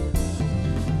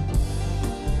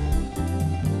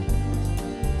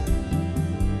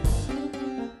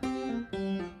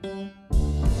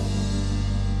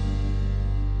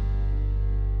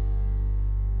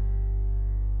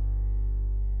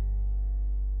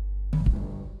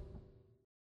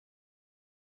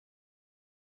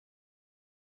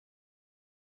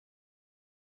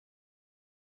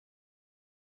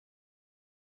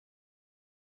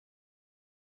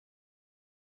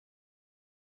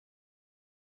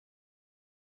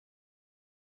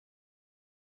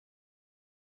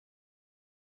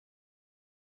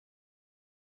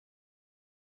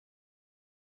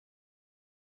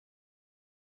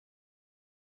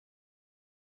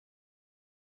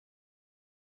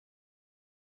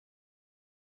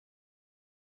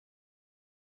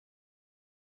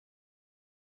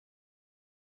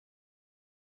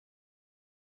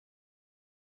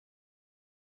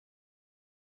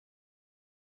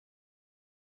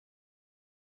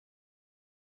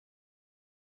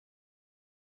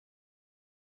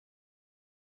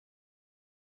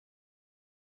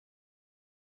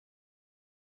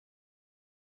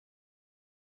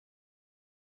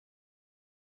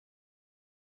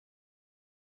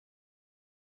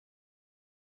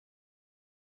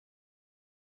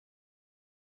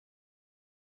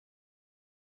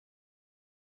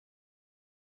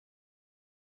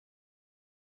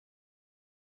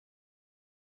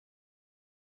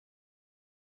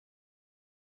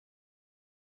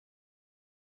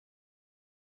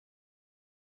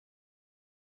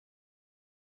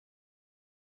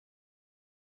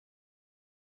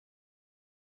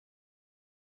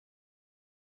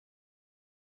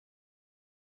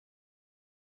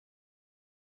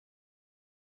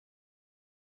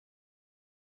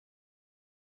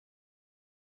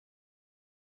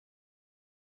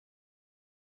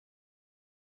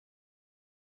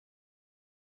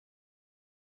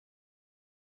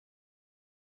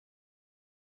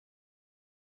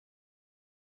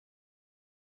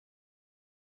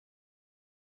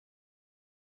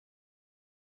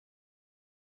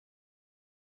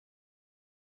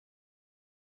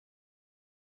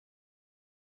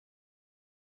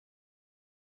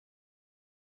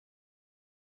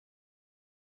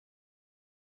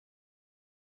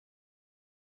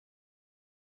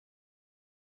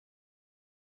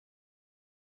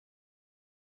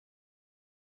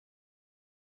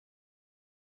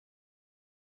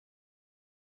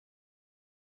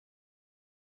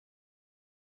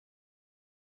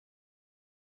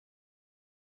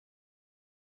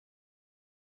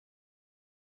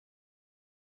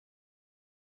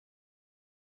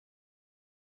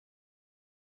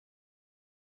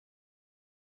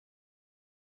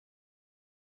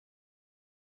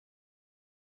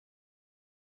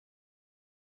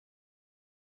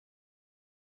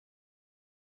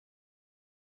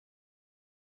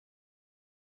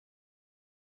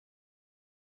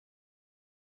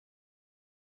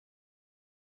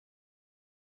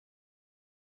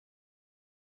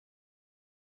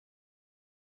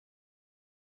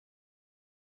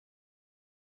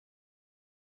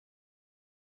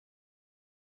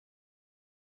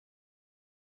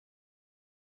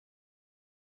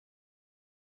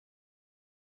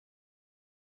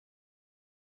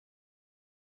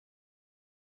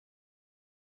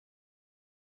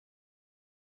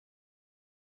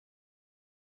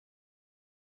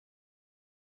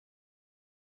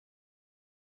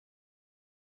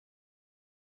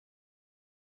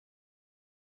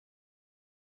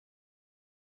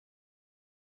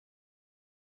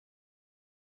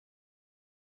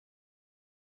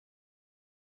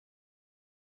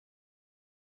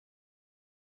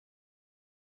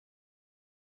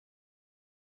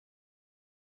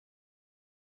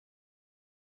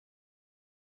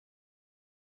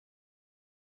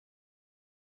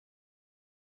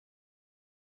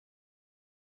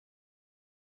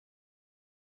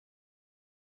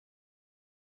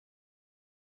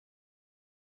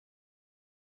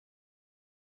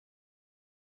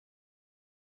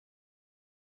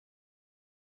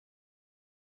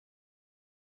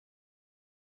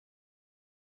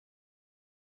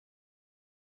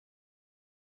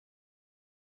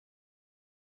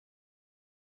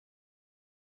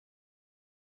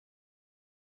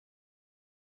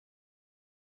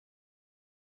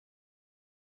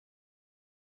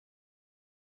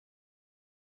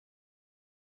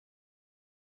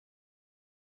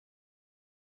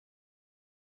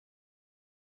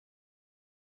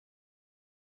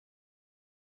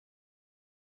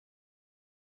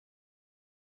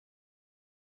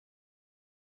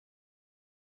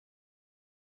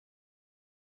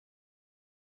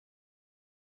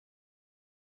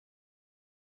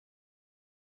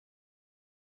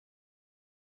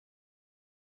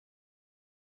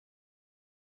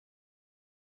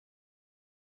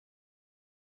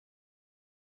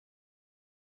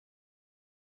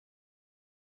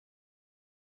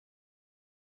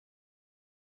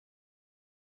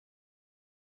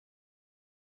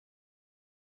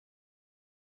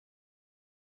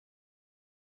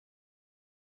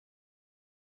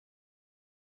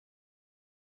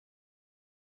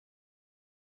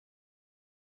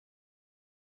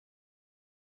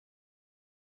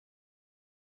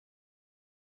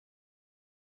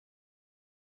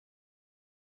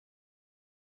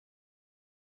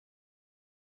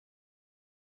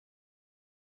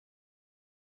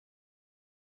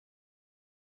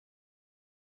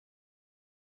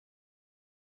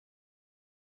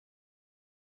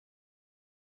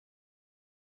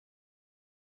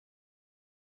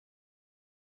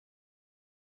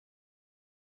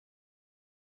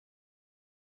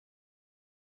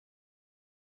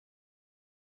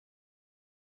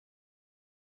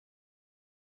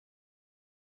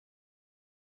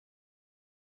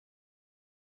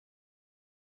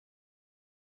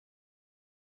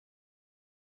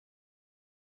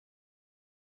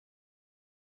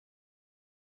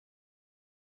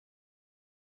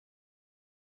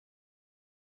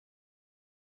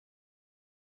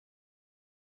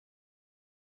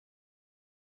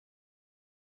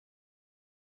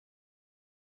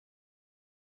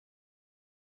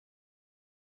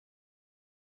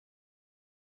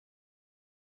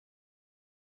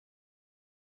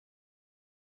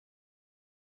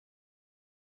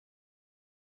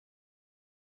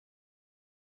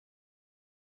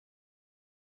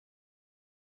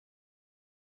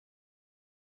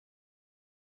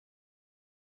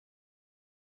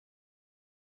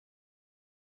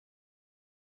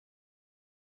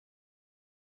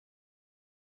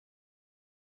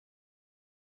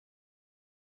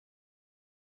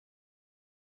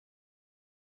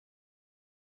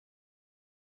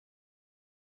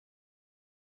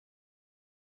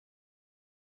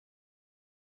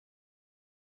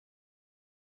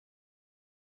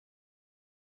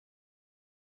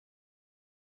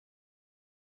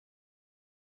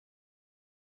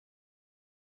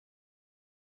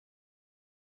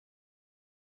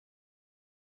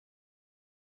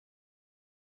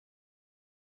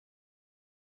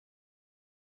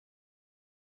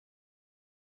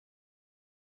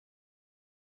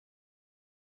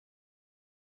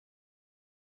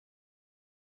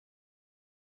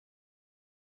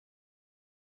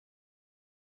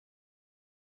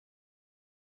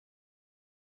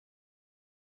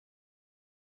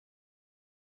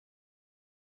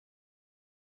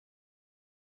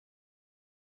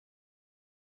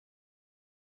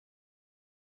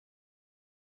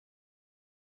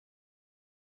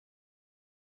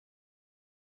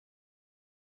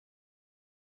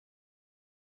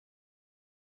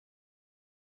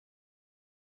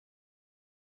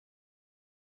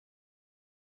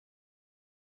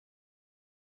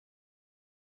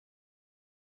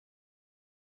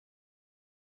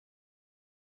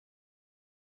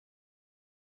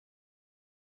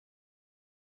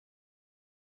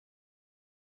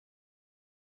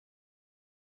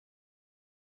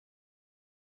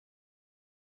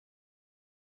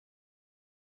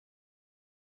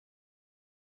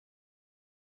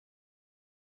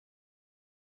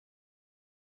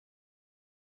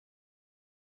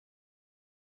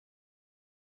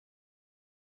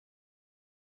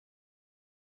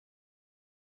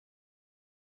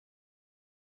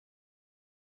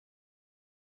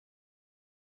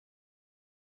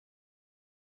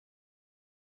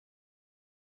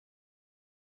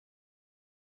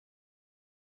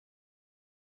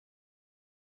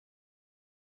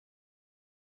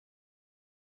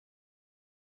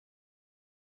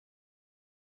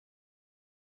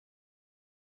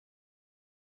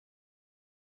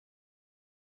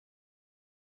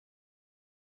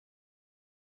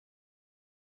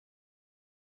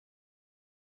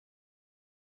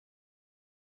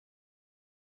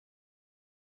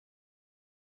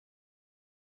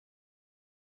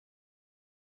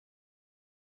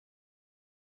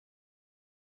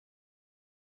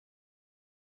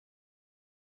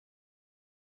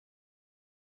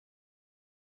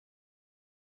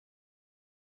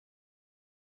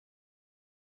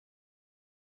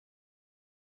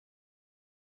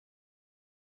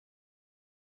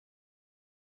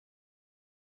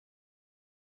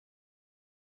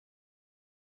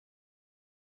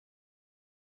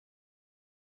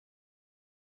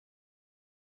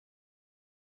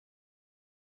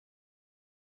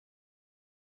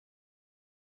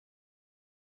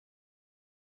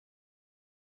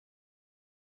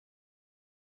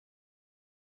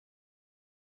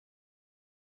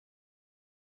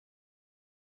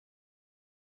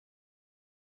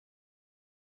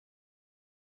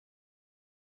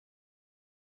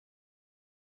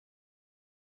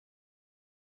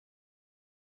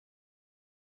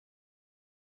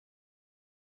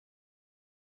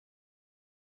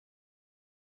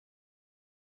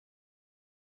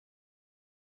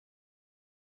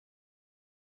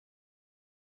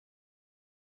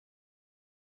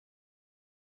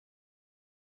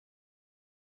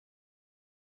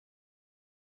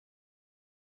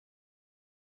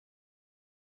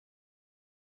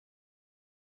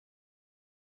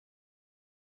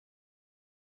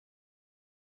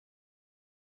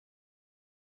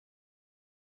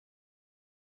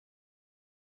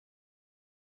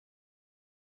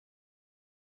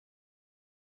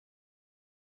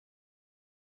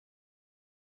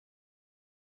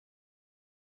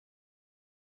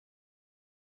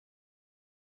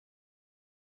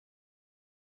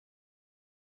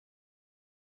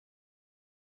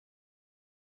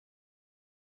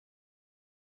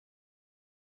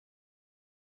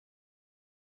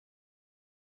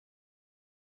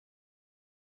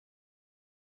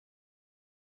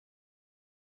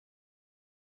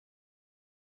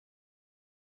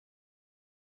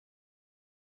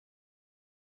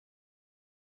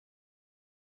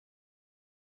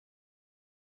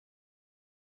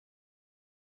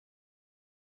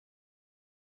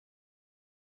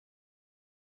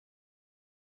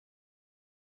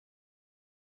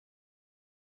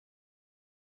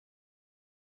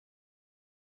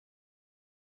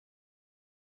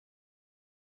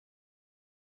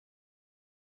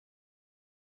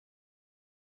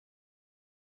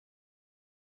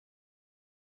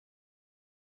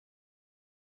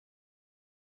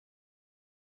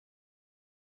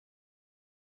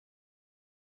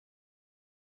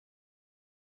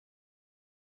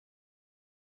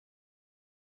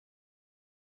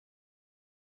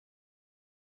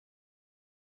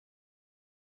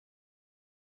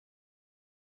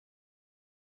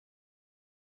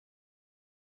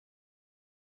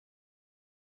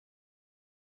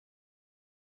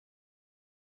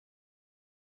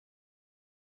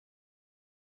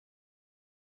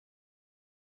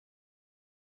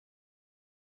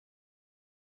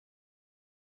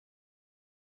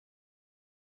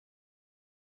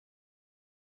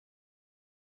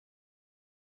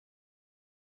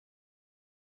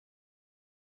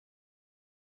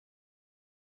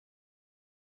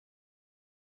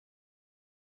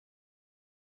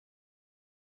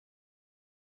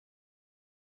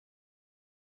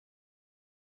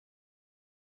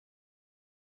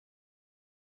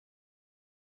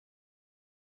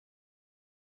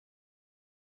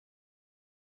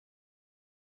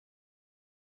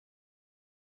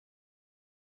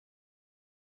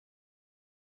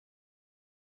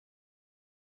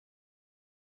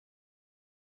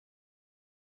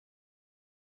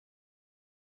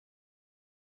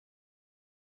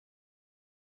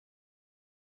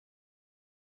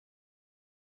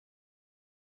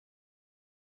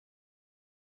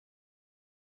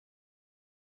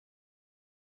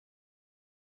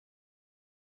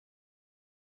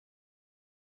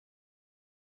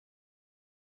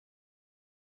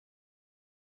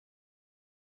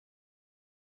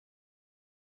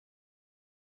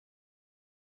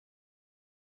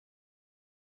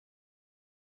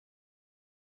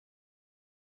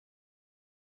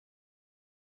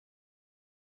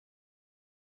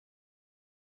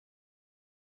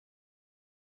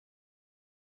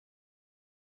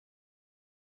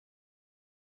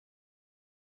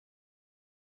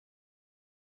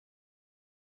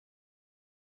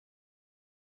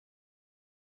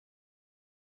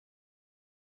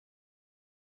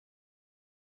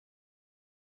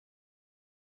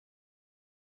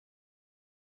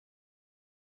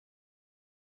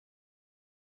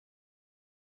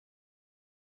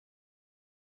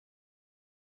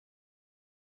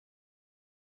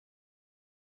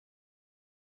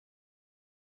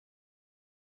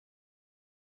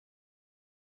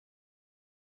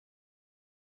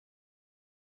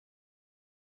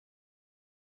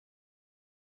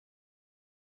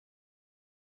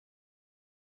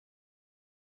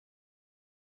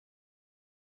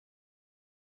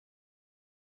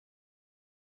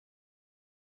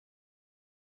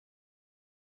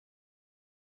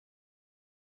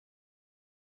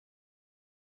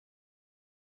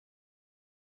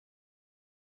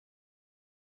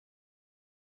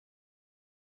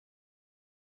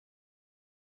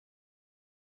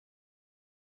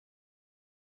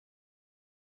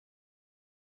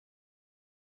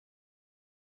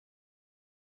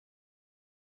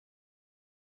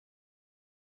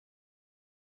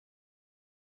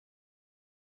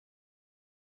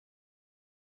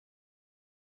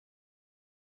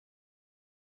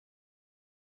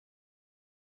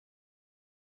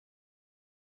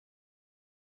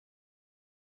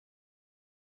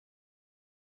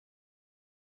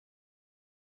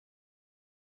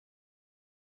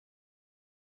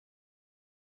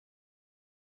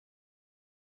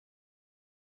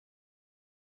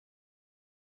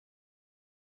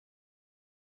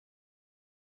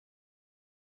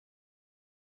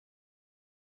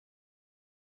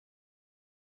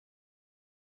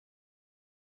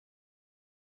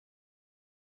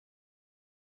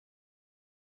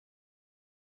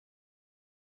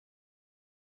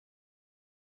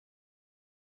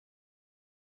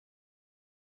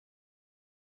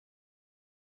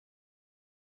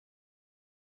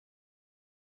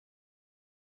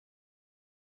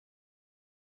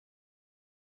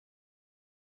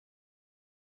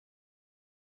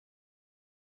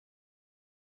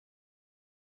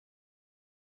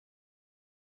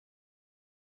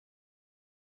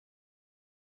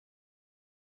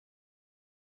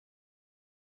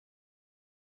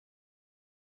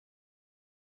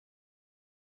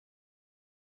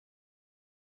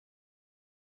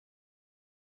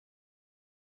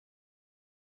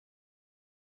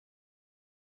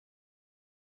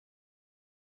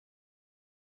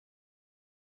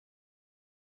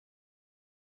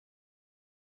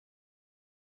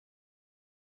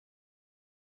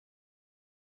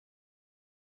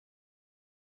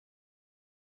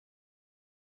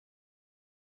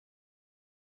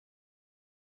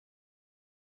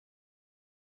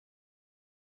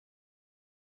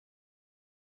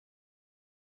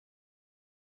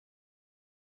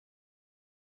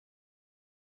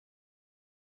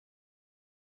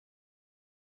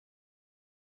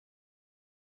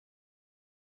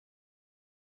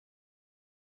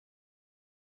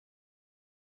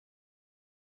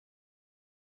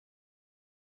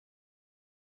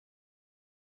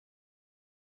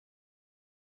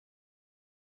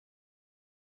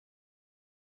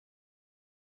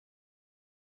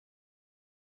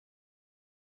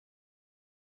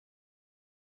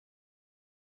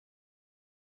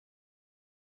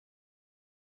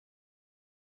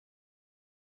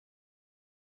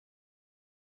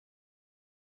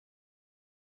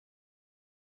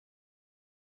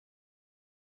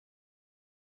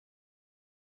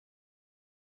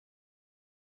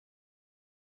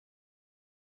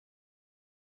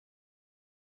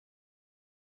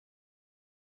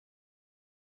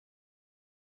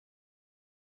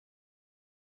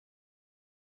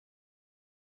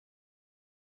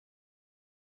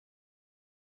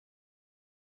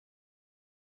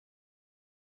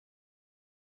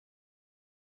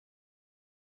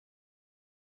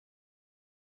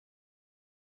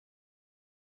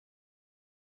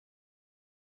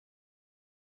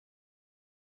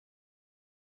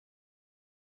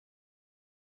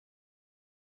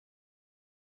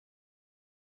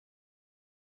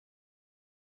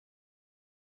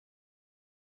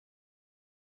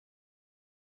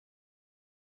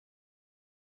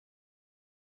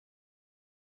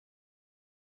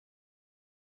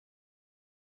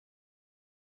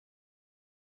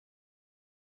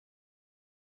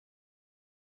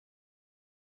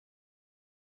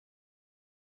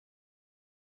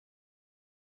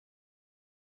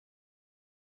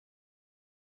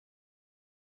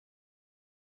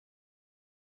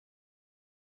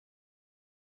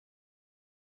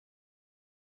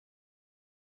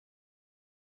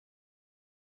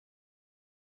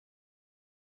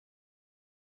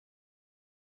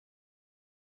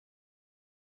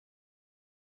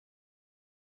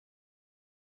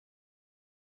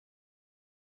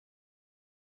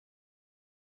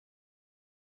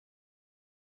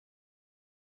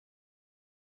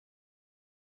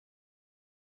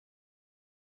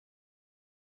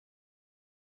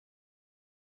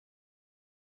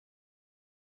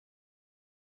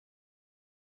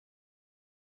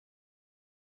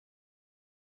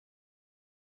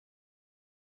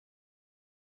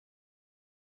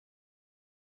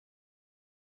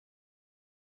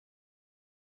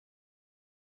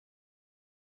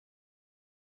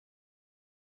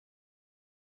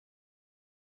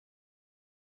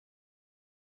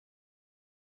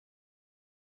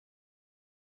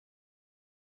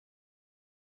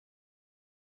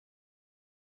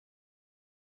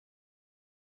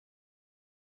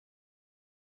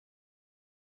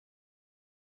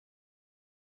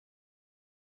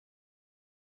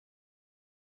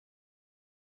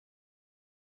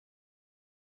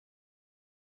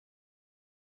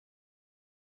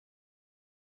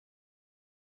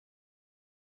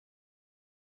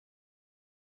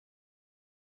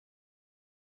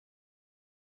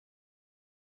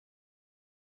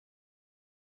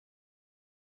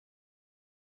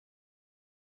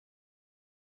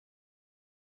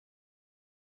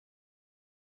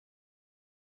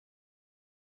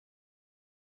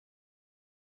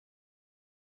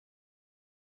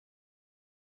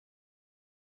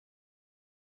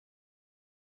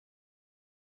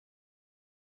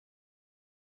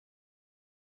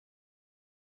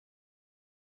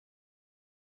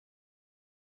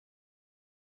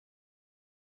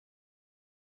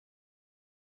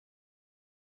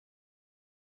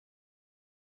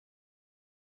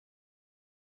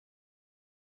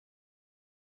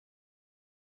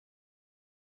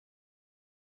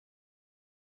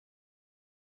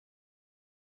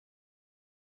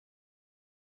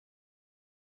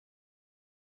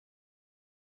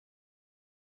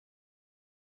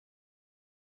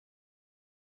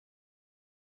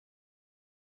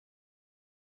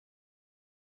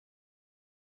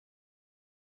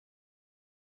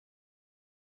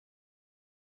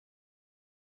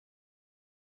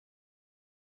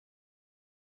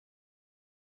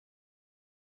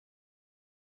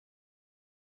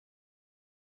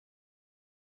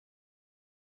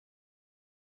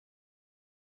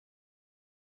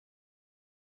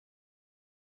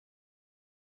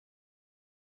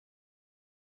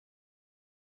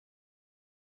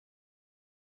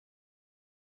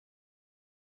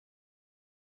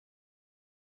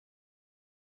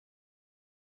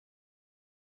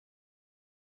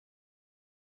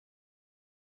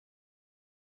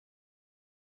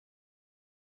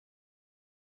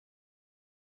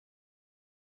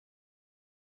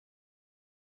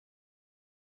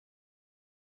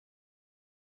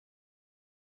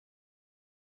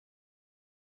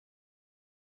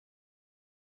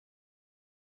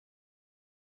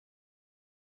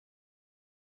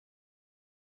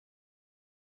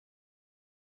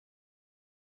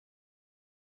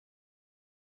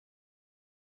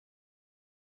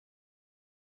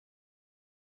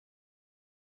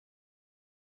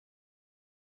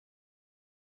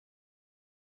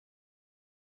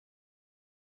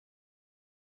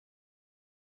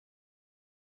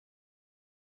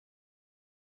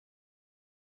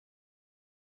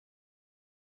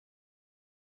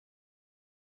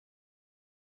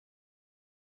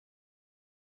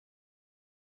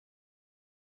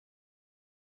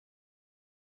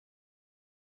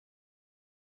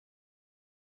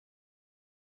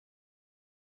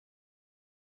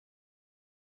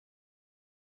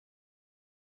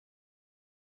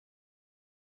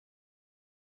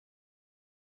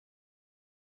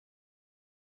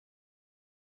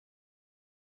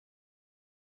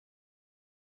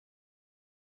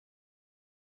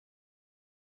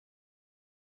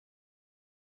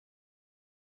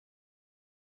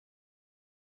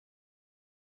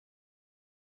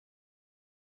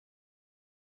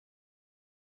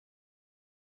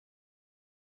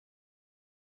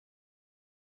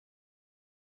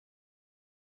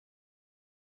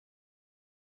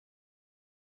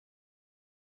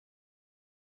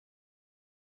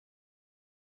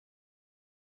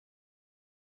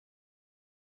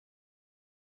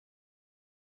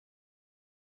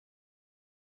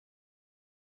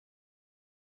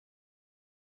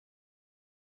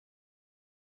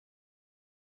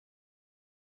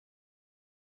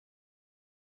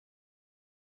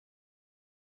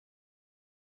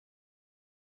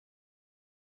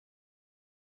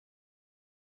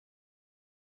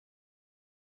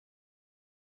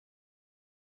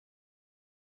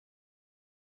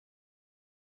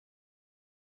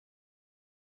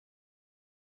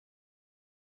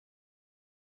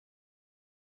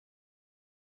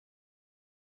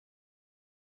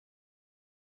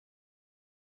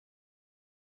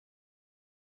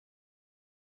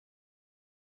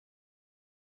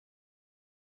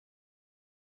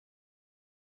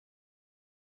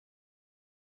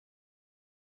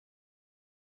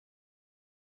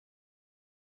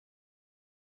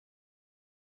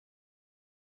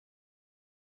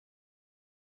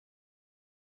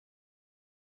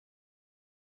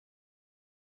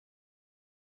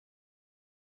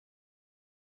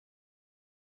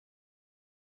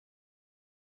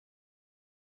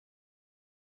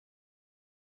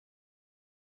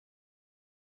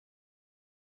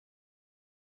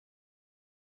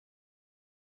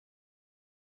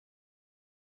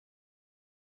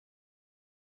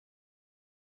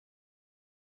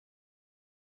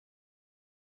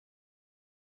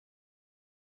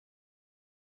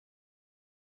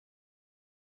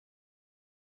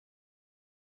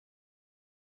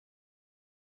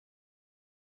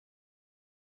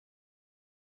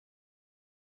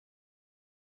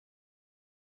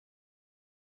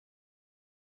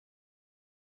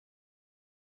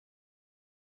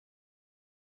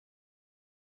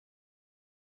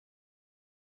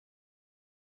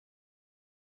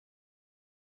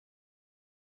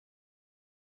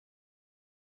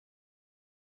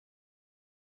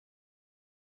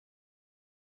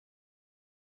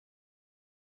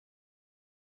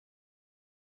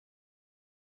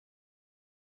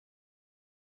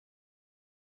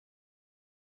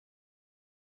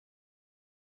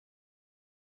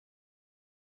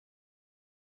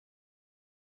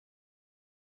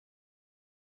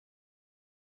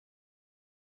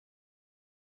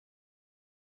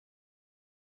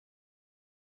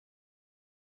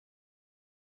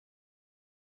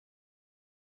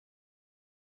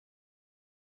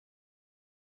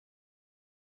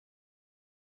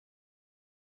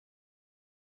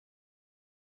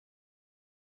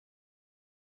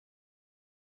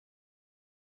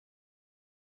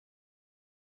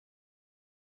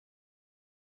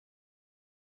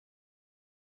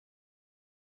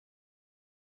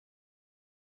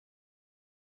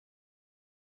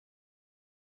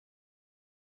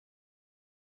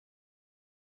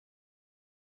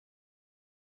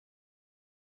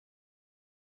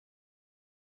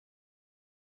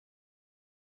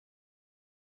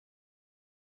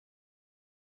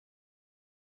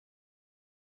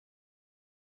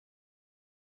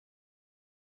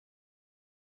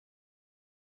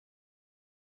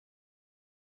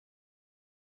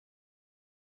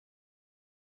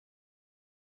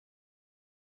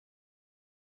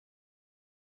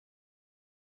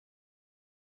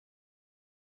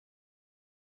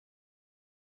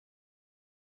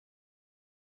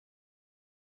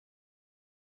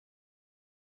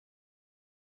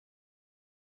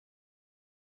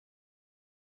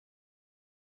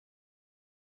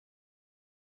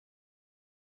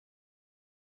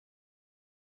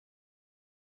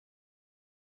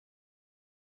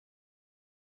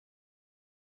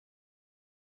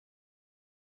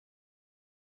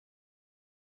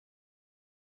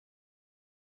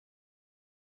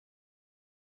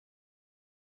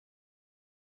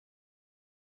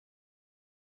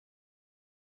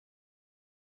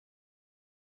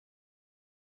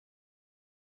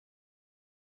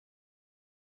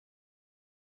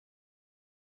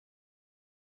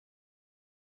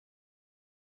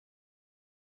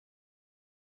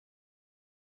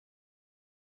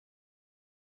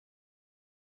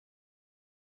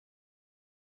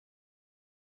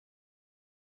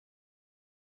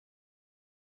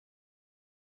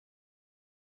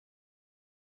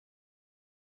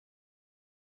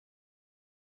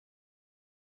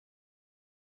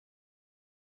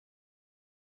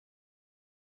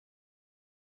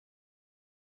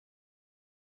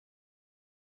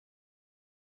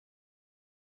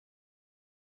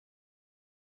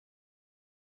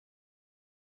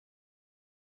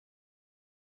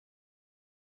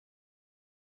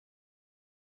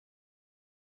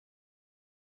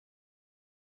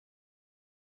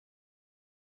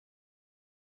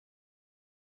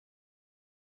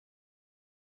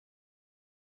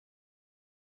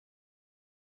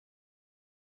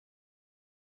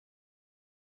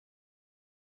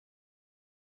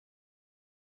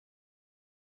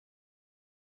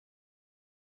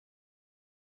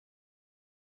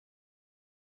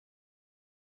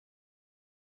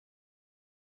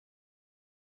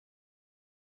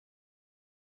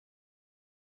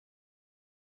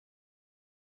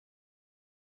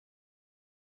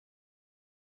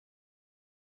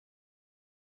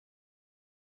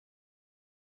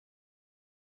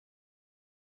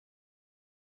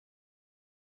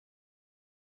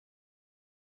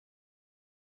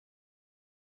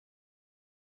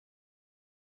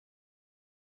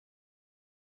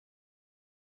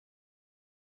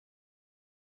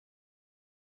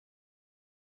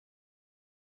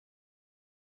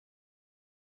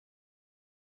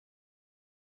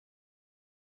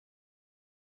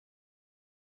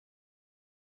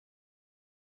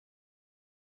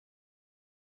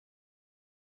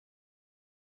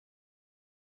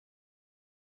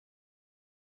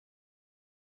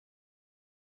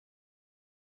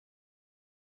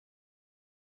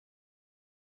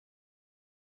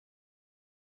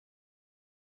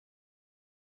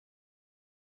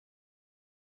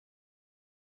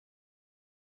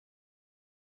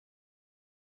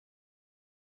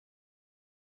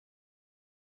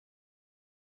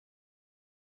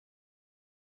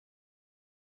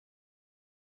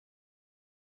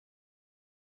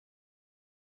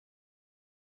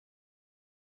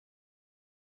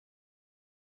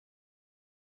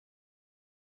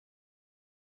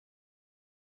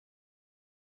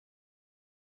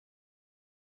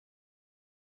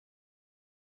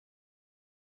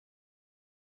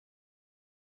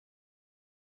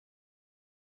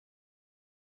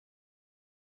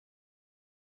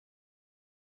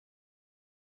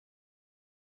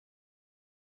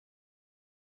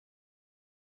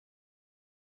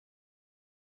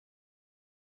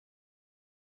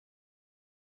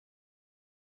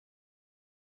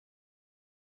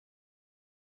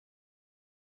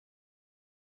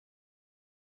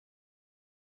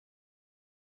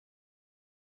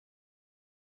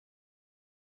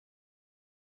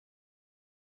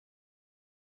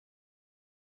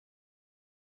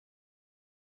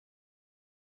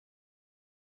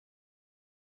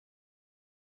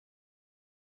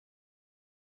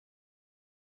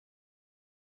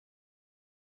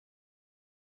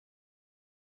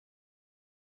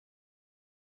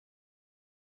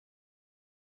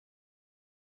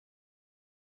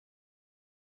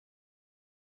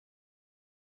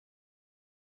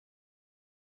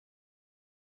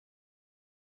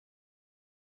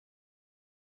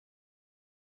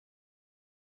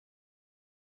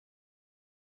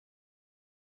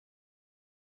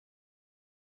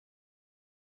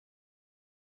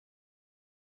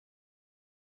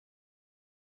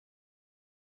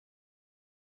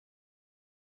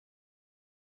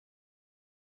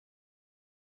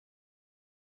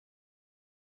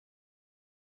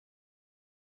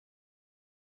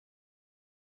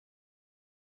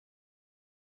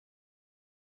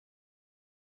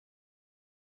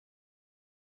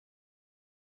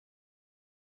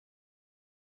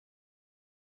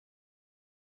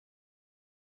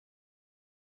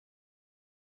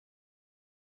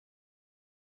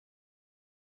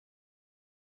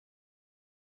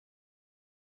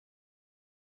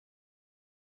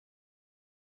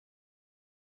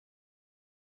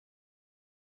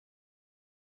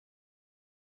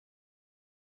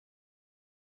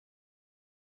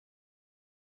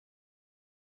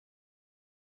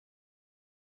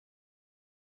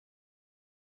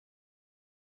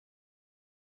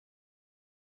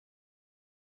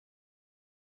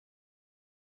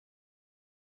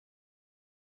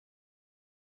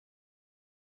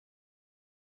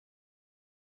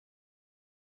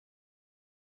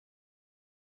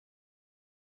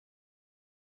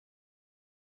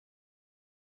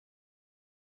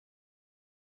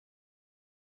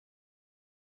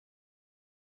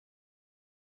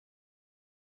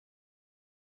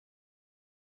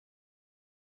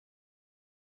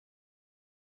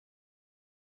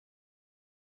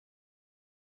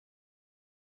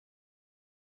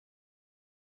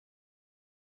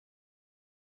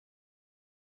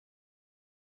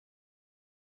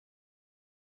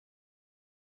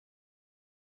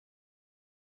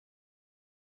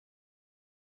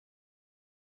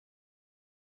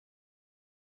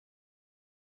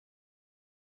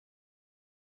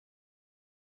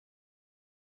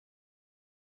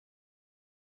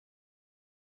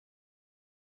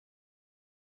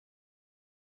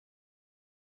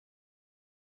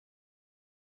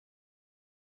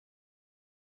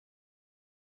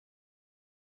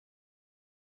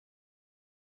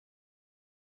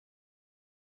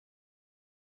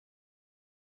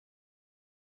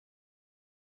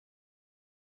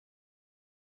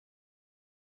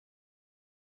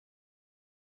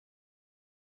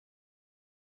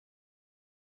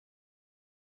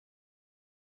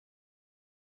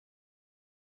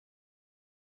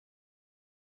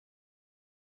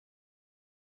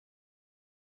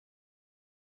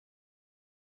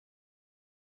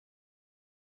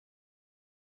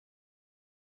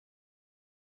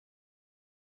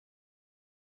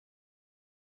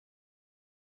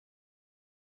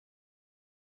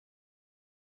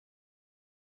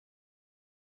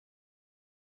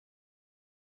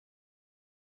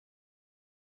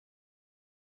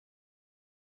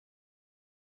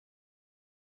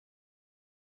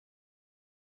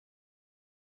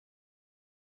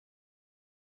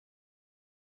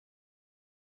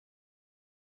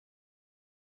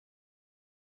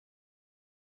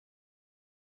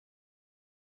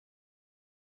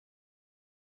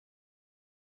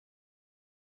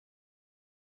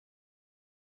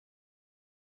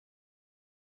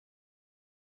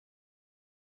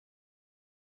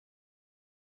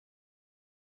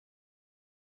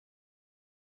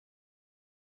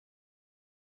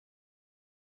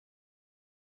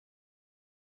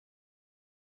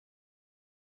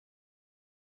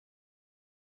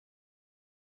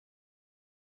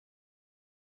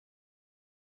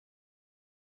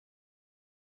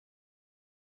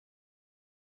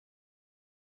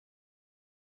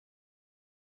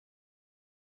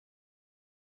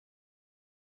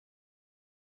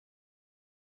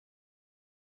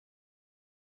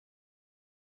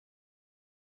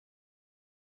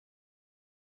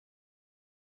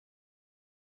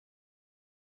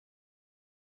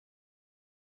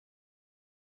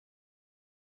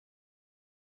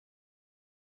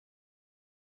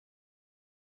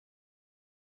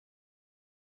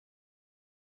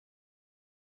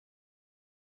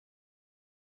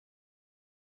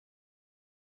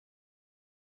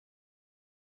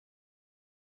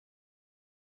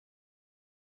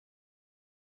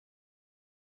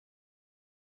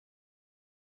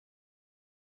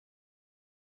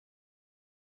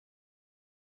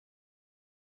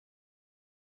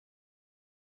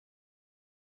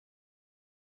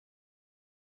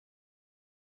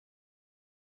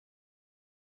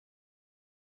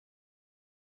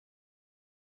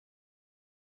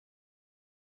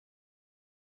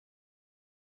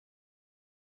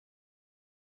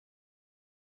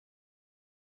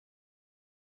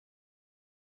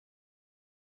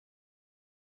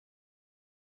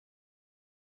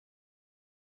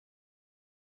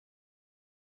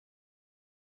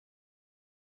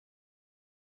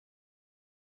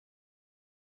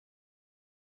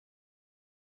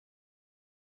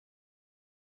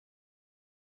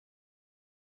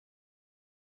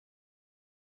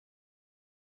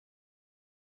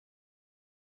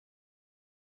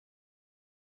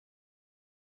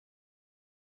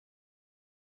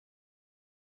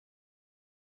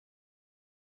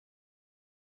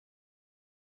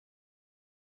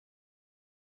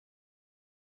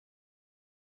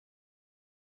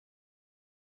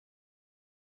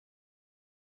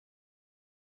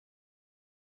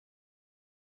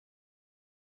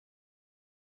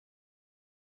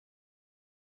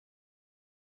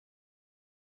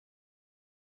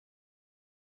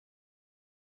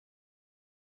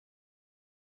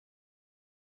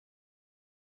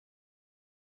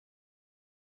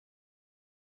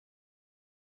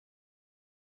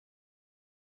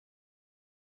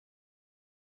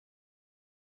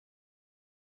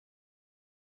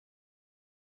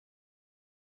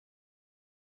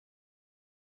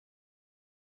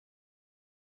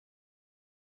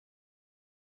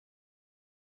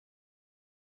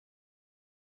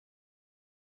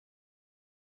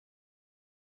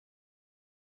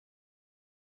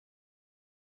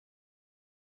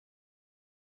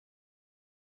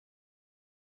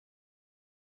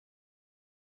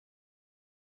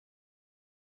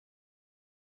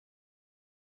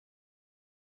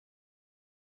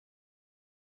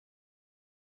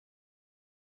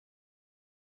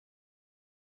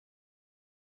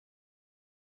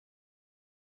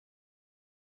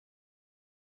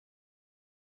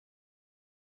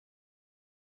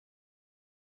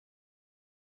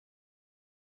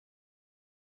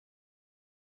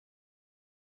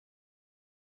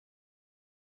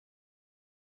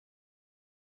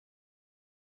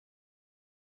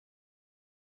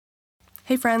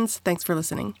 Hey friends, thanks for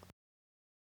listening.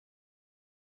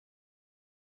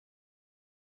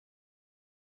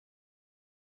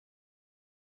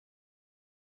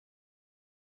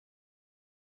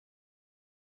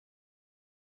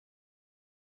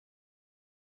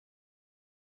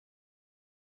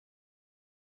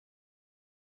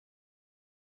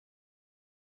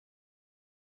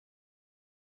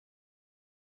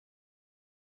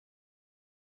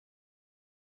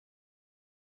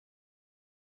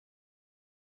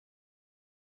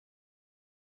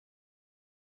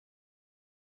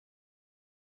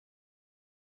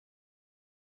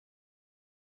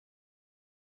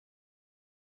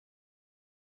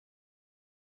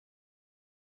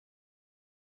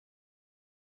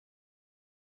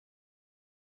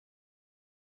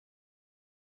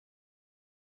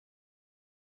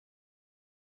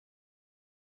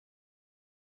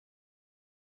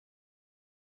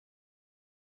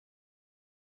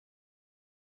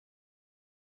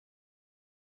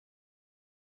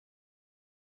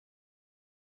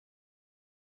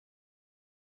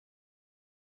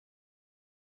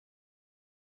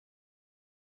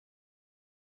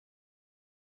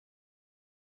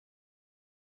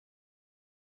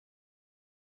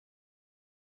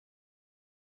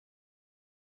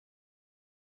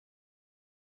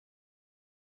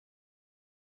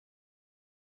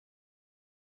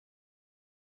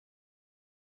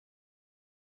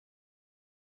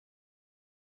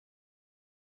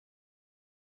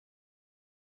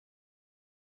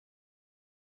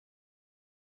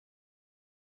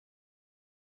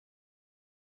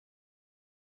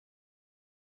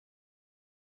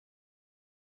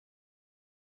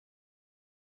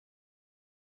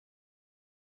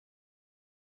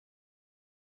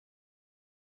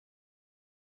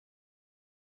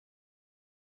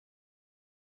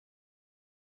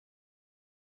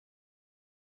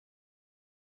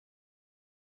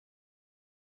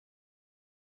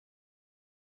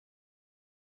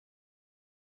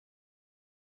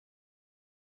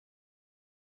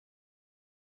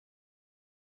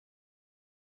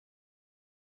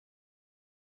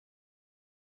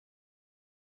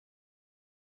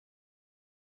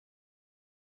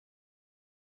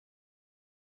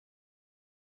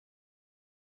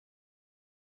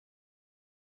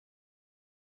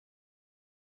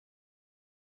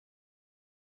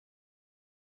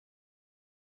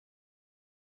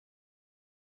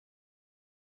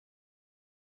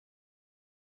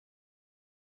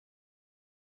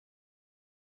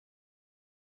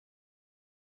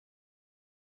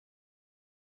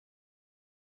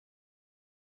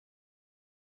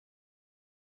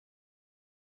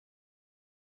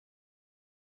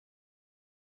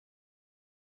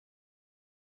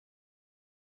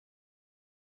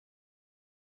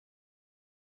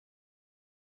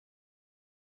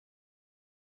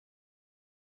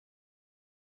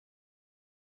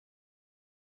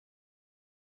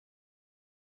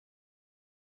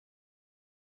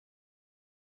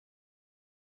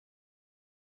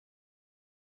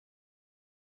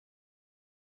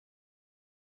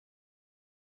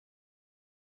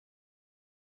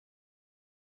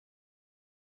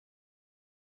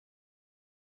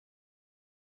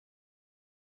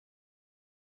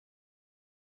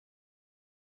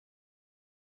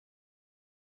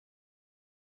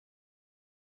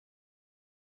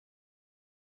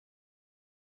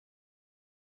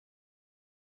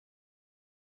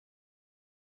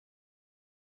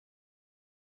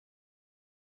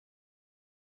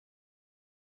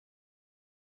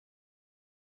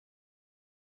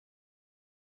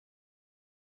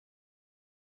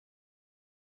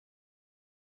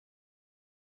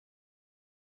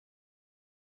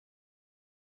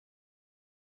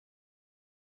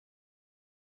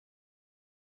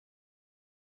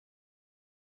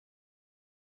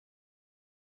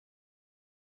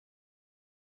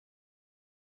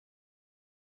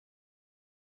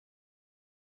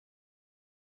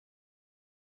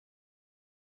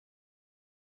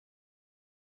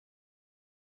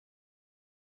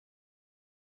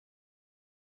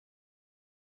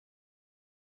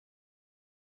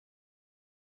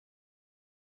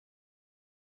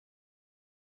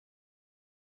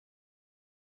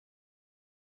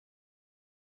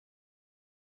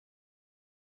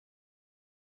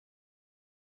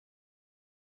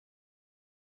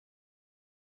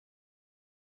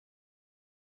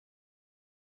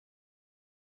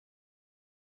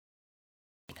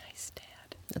 Nice,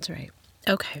 Dad. That's right.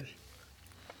 Okay.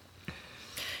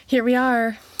 Here we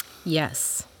are.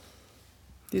 Yes.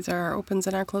 These are our opens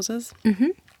and our closes.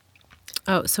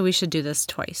 Oh, so we should do this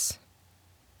twice.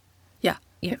 Yeah.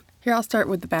 Yeah. Here, I'll start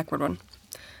with the backward one.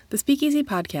 The Speakeasy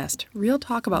Podcast, real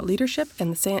talk about leadership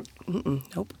and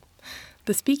the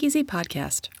The Speakeasy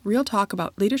Podcast, real talk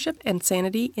about leadership and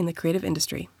sanity in the creative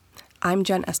industry. I'm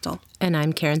Jen Estel. And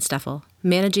I'm Karen Steffel.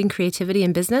 Managing creativity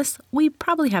in business, we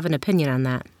probably have an opinion on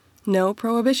that. No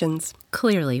prohibitions.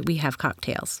 Clearly, we have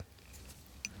cocktails.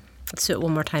 Let's do it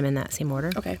one more time in that same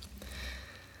order. Okay.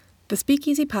 The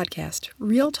Speakeasy Podcast,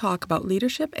 real talk about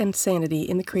leadership and sanity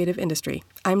in the creative industry.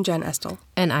 I'm Jen Estel.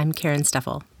 And I'm Karen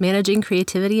Steffel. Managing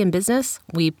creativity in business,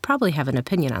 we probably have an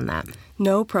opinion on that.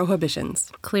 No prohibitions.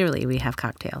 Clearly, we have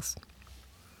cocktails.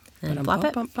 And flop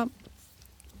it.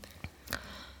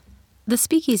 The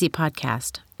Speakeasy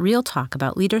Podcast, real talk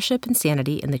about leadership and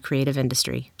sanity in the creative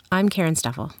industry. I'm Karen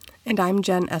Steffel. And I'm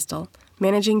Jen Estel.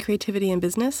 Managing creativity in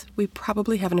business, we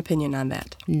probably have an opinion on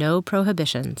that. No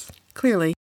prohibitions.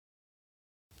 Clearly.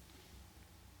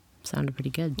 Sounded pretty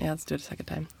good. Yeah, let's do it a second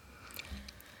time.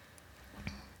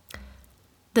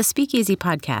 The Speakeasy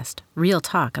Podcast, real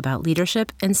talk about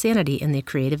leadership and sanity in the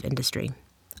creative industry.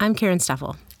 I'm Karen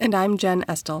Steffel. And I'm Jen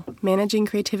Estel. Managing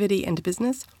creativity and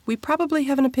business, we probably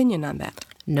have an opinion on that.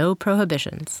 No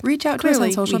prohibitions. Reach out to us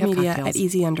on social media at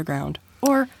Easy Underground.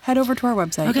 Or head over to our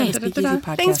website. Okay. At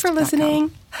speakeasypodcast.com. Thanks for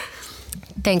listening.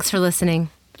 Thanks for listening.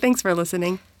 Thanks for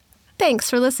listening. Thanks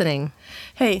for listening.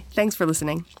 Hey, thanks for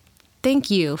listening.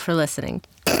 Thank you for listening.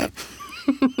 That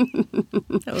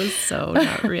was so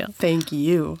not real. Thank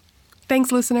you.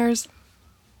 Thanks, listeners.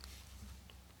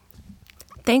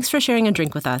 Thanks for sharing a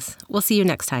drink with us. We'll see you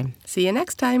next time. See you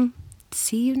next time.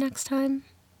 See you next time?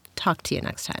 Talk to you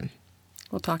next time.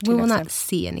 We'll talk to We you will next not time.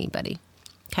 see anybody.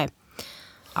 Okay.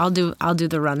 I'll do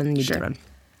the run and you do the run.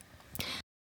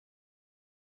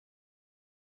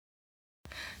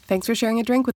 Thanks for sharing a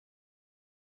drink with...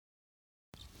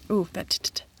 Ooh,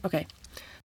 that... Okay.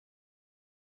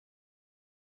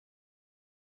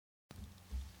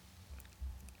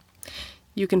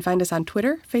 You can find us on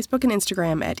Twitter, Facebook, and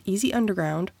Instagram at Easy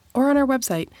Underground, or on our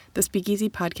website,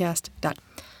 thespeakeasypodcast.com.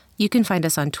 You can find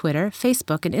us on Twitter,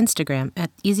 Facebook, and Instagram at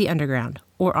Easy Underground,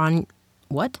 or on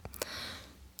what?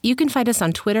 You can find us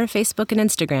on Twitter, Facebook, and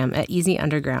Instagram at Easy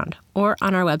Underground, or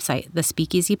on our website, The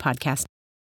Speakeasy Podcast.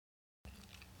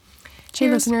 Hey,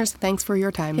 listeners, thanks for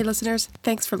your time. Hey, listeners,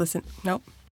 thanks for listening. Nope.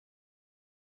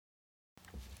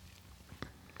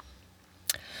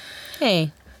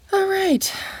 Hey. All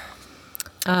right.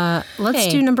 Let's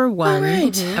do number one. All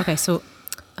right. Okay, so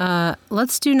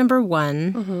let's do number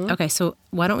one. Okay, so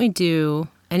why don't we do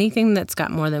anything that's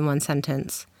got more than one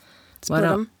sentence? Why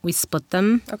don't we split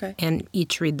them? Okay. And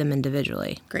each read them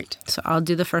individually. Great. So I'll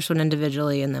do the first one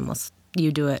individually, and then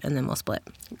you do it, and then we'll split.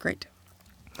 Great.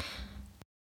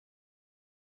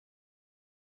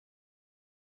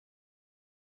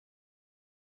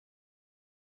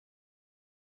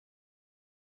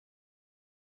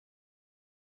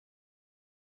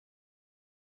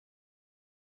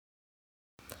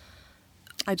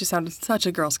 I just sounded such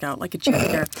a Girl Scout, like a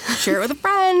cheerleader. Share it with a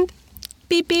friend.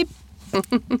 Beep, beep.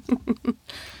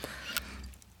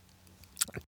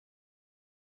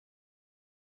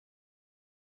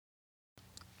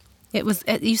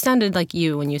 You sounded like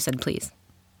you when you said please.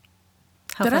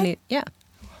 How Did I? funny. Yeah.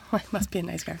 I must be a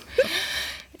nice guy.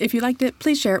 If you liked it,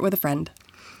 please share it with a friend.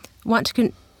 Want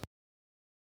to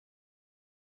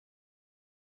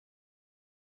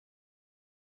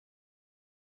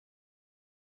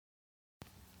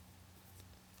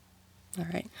All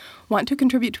right. Want to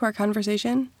contribute to our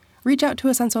conversation? Reach out to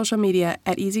us on social media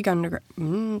at Easy Underground.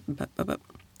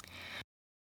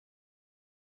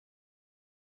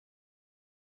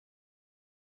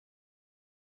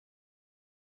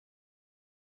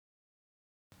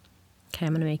 Okay,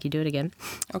 I'm going to make you do it again.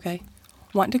 Okay.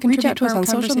 Want to contribute to us on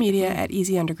social media at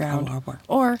Easy Underground.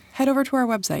 Or head over to our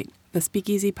website,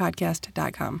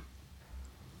 thespeakeasypodcast.com.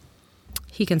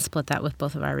 He can split that with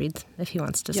both of our reads if he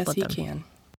wants to split them. Yes, he can.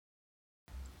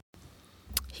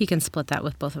 He can split that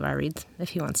with both of our reads if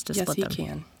he wants to split them. Yes, he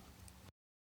can.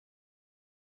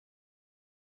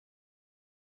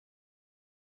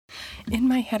 In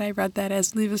my head, I read that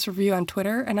as leave us a review on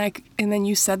Twitter, and then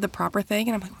you said the proper thing,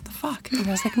 and I'm like, what the fuck? And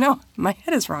I was like, no, my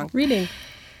head is wrong. Reading.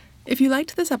 If you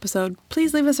liked this episode,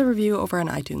 please leave us a review over on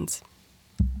iTunes.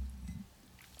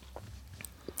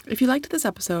 If you liked this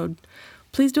episode,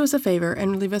 please do us a favor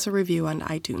and leave us a review on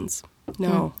iTunes.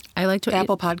 No. I like to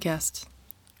Apple Podcasts.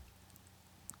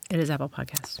 It is Apple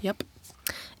Podcasts. Yep.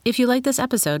 If you like this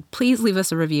episode, please leave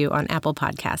us a review on Apple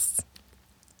Podcasts.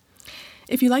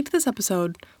 If you liked this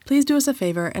episode, please do us a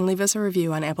favor and leave us a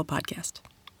review on Apple Podcast.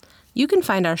 You can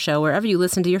find our show wherever you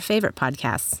listen to your favorite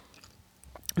podcasts.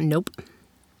 Nope.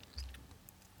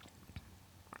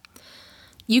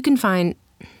 You can find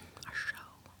our show.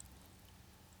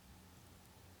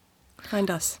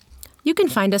 Find us. You can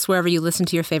find us wherever you listen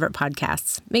to your favorite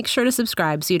podcasts. Make sure to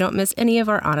subscribe so you don't miss any of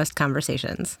our honest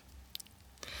conversations.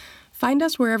 Find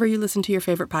us wherever you listen to your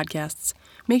favorite podcasts.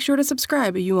 Make sure to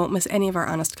subscribe or you won't miss any of our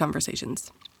honest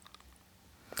conversations.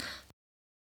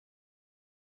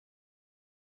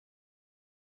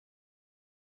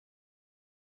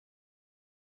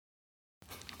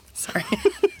 Sorry.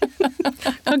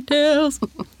 Cocktails!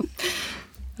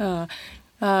 Go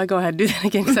ahead, do that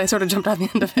again because I sort of jumped on the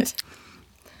end of it.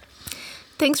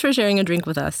 Thanks for sharing a drink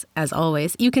with us. As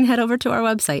always, you can head over to our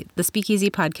website,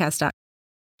 thespeakeasypodcast.com.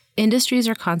 Industries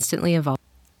are constantly evolving.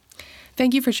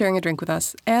 Thank you for sharing a drink with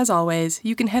us. As always,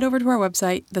 you can head over to our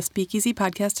website,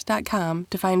 thespeakeasypodcast.com,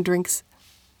 to find drinks.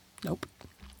 Nope.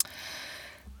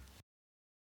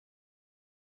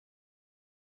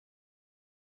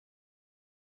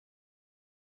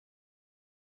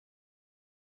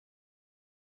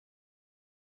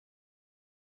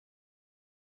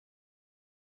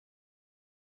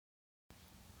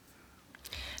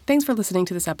 Thanks for listening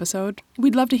to this episode.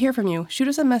 We'd love to hear from you. Shoot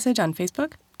us a message on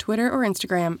Facebook, Twitter, or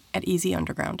Instagram at Easy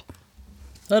Underground.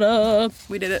 Ta-da!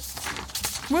 We did it.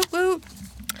 Whoop whoop.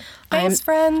 Thanks,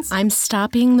 friends. I'm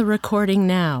stopping the recording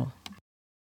now.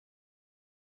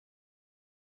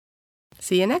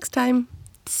 See you next time.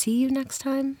 See you next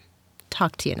time.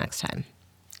 Talk to you next time.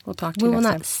 We'll talk to We you will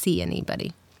next not time. see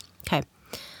anybody. Okay.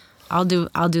 I'll do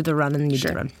the run and you do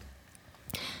Sure. the run.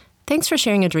 Thanks for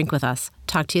sharing a drink with us.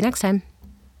 Talk to you next time.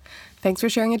 Thanks for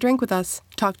sharing a drink with us.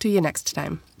 Talk to you next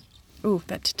time. Ooh,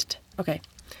 that. Okay.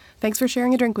 Thanks for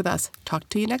sharing a drink with us. Talk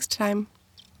to you next time.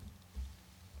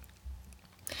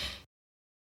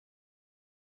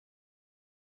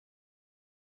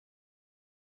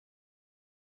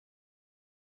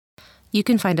 You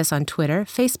can find us on Twitter,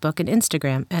 Facebook, and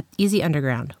Instagram at Easy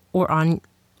Underground or on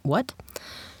what?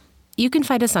 You can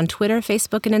find us on Twitter,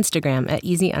 Facebook, and Instagram at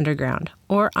Easy Underground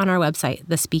or on our website,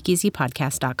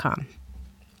 thespeakeasypodcast.com.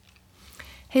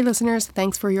 Hey, listeners,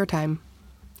 thanks for your time.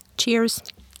 Cheers.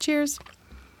 Cheers.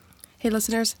 Hey,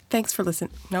 listeners, thanks for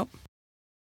listening. Nope.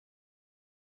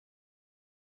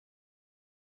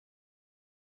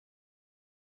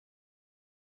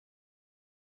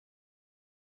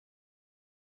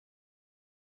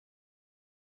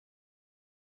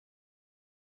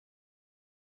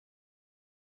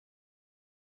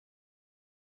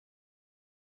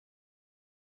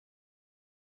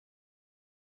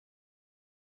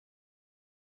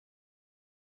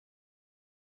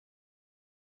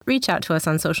 Reach out to us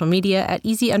on social media at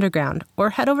Easy Underground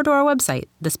or head over to our website,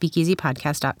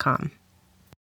 thespeakeasypodcast.com.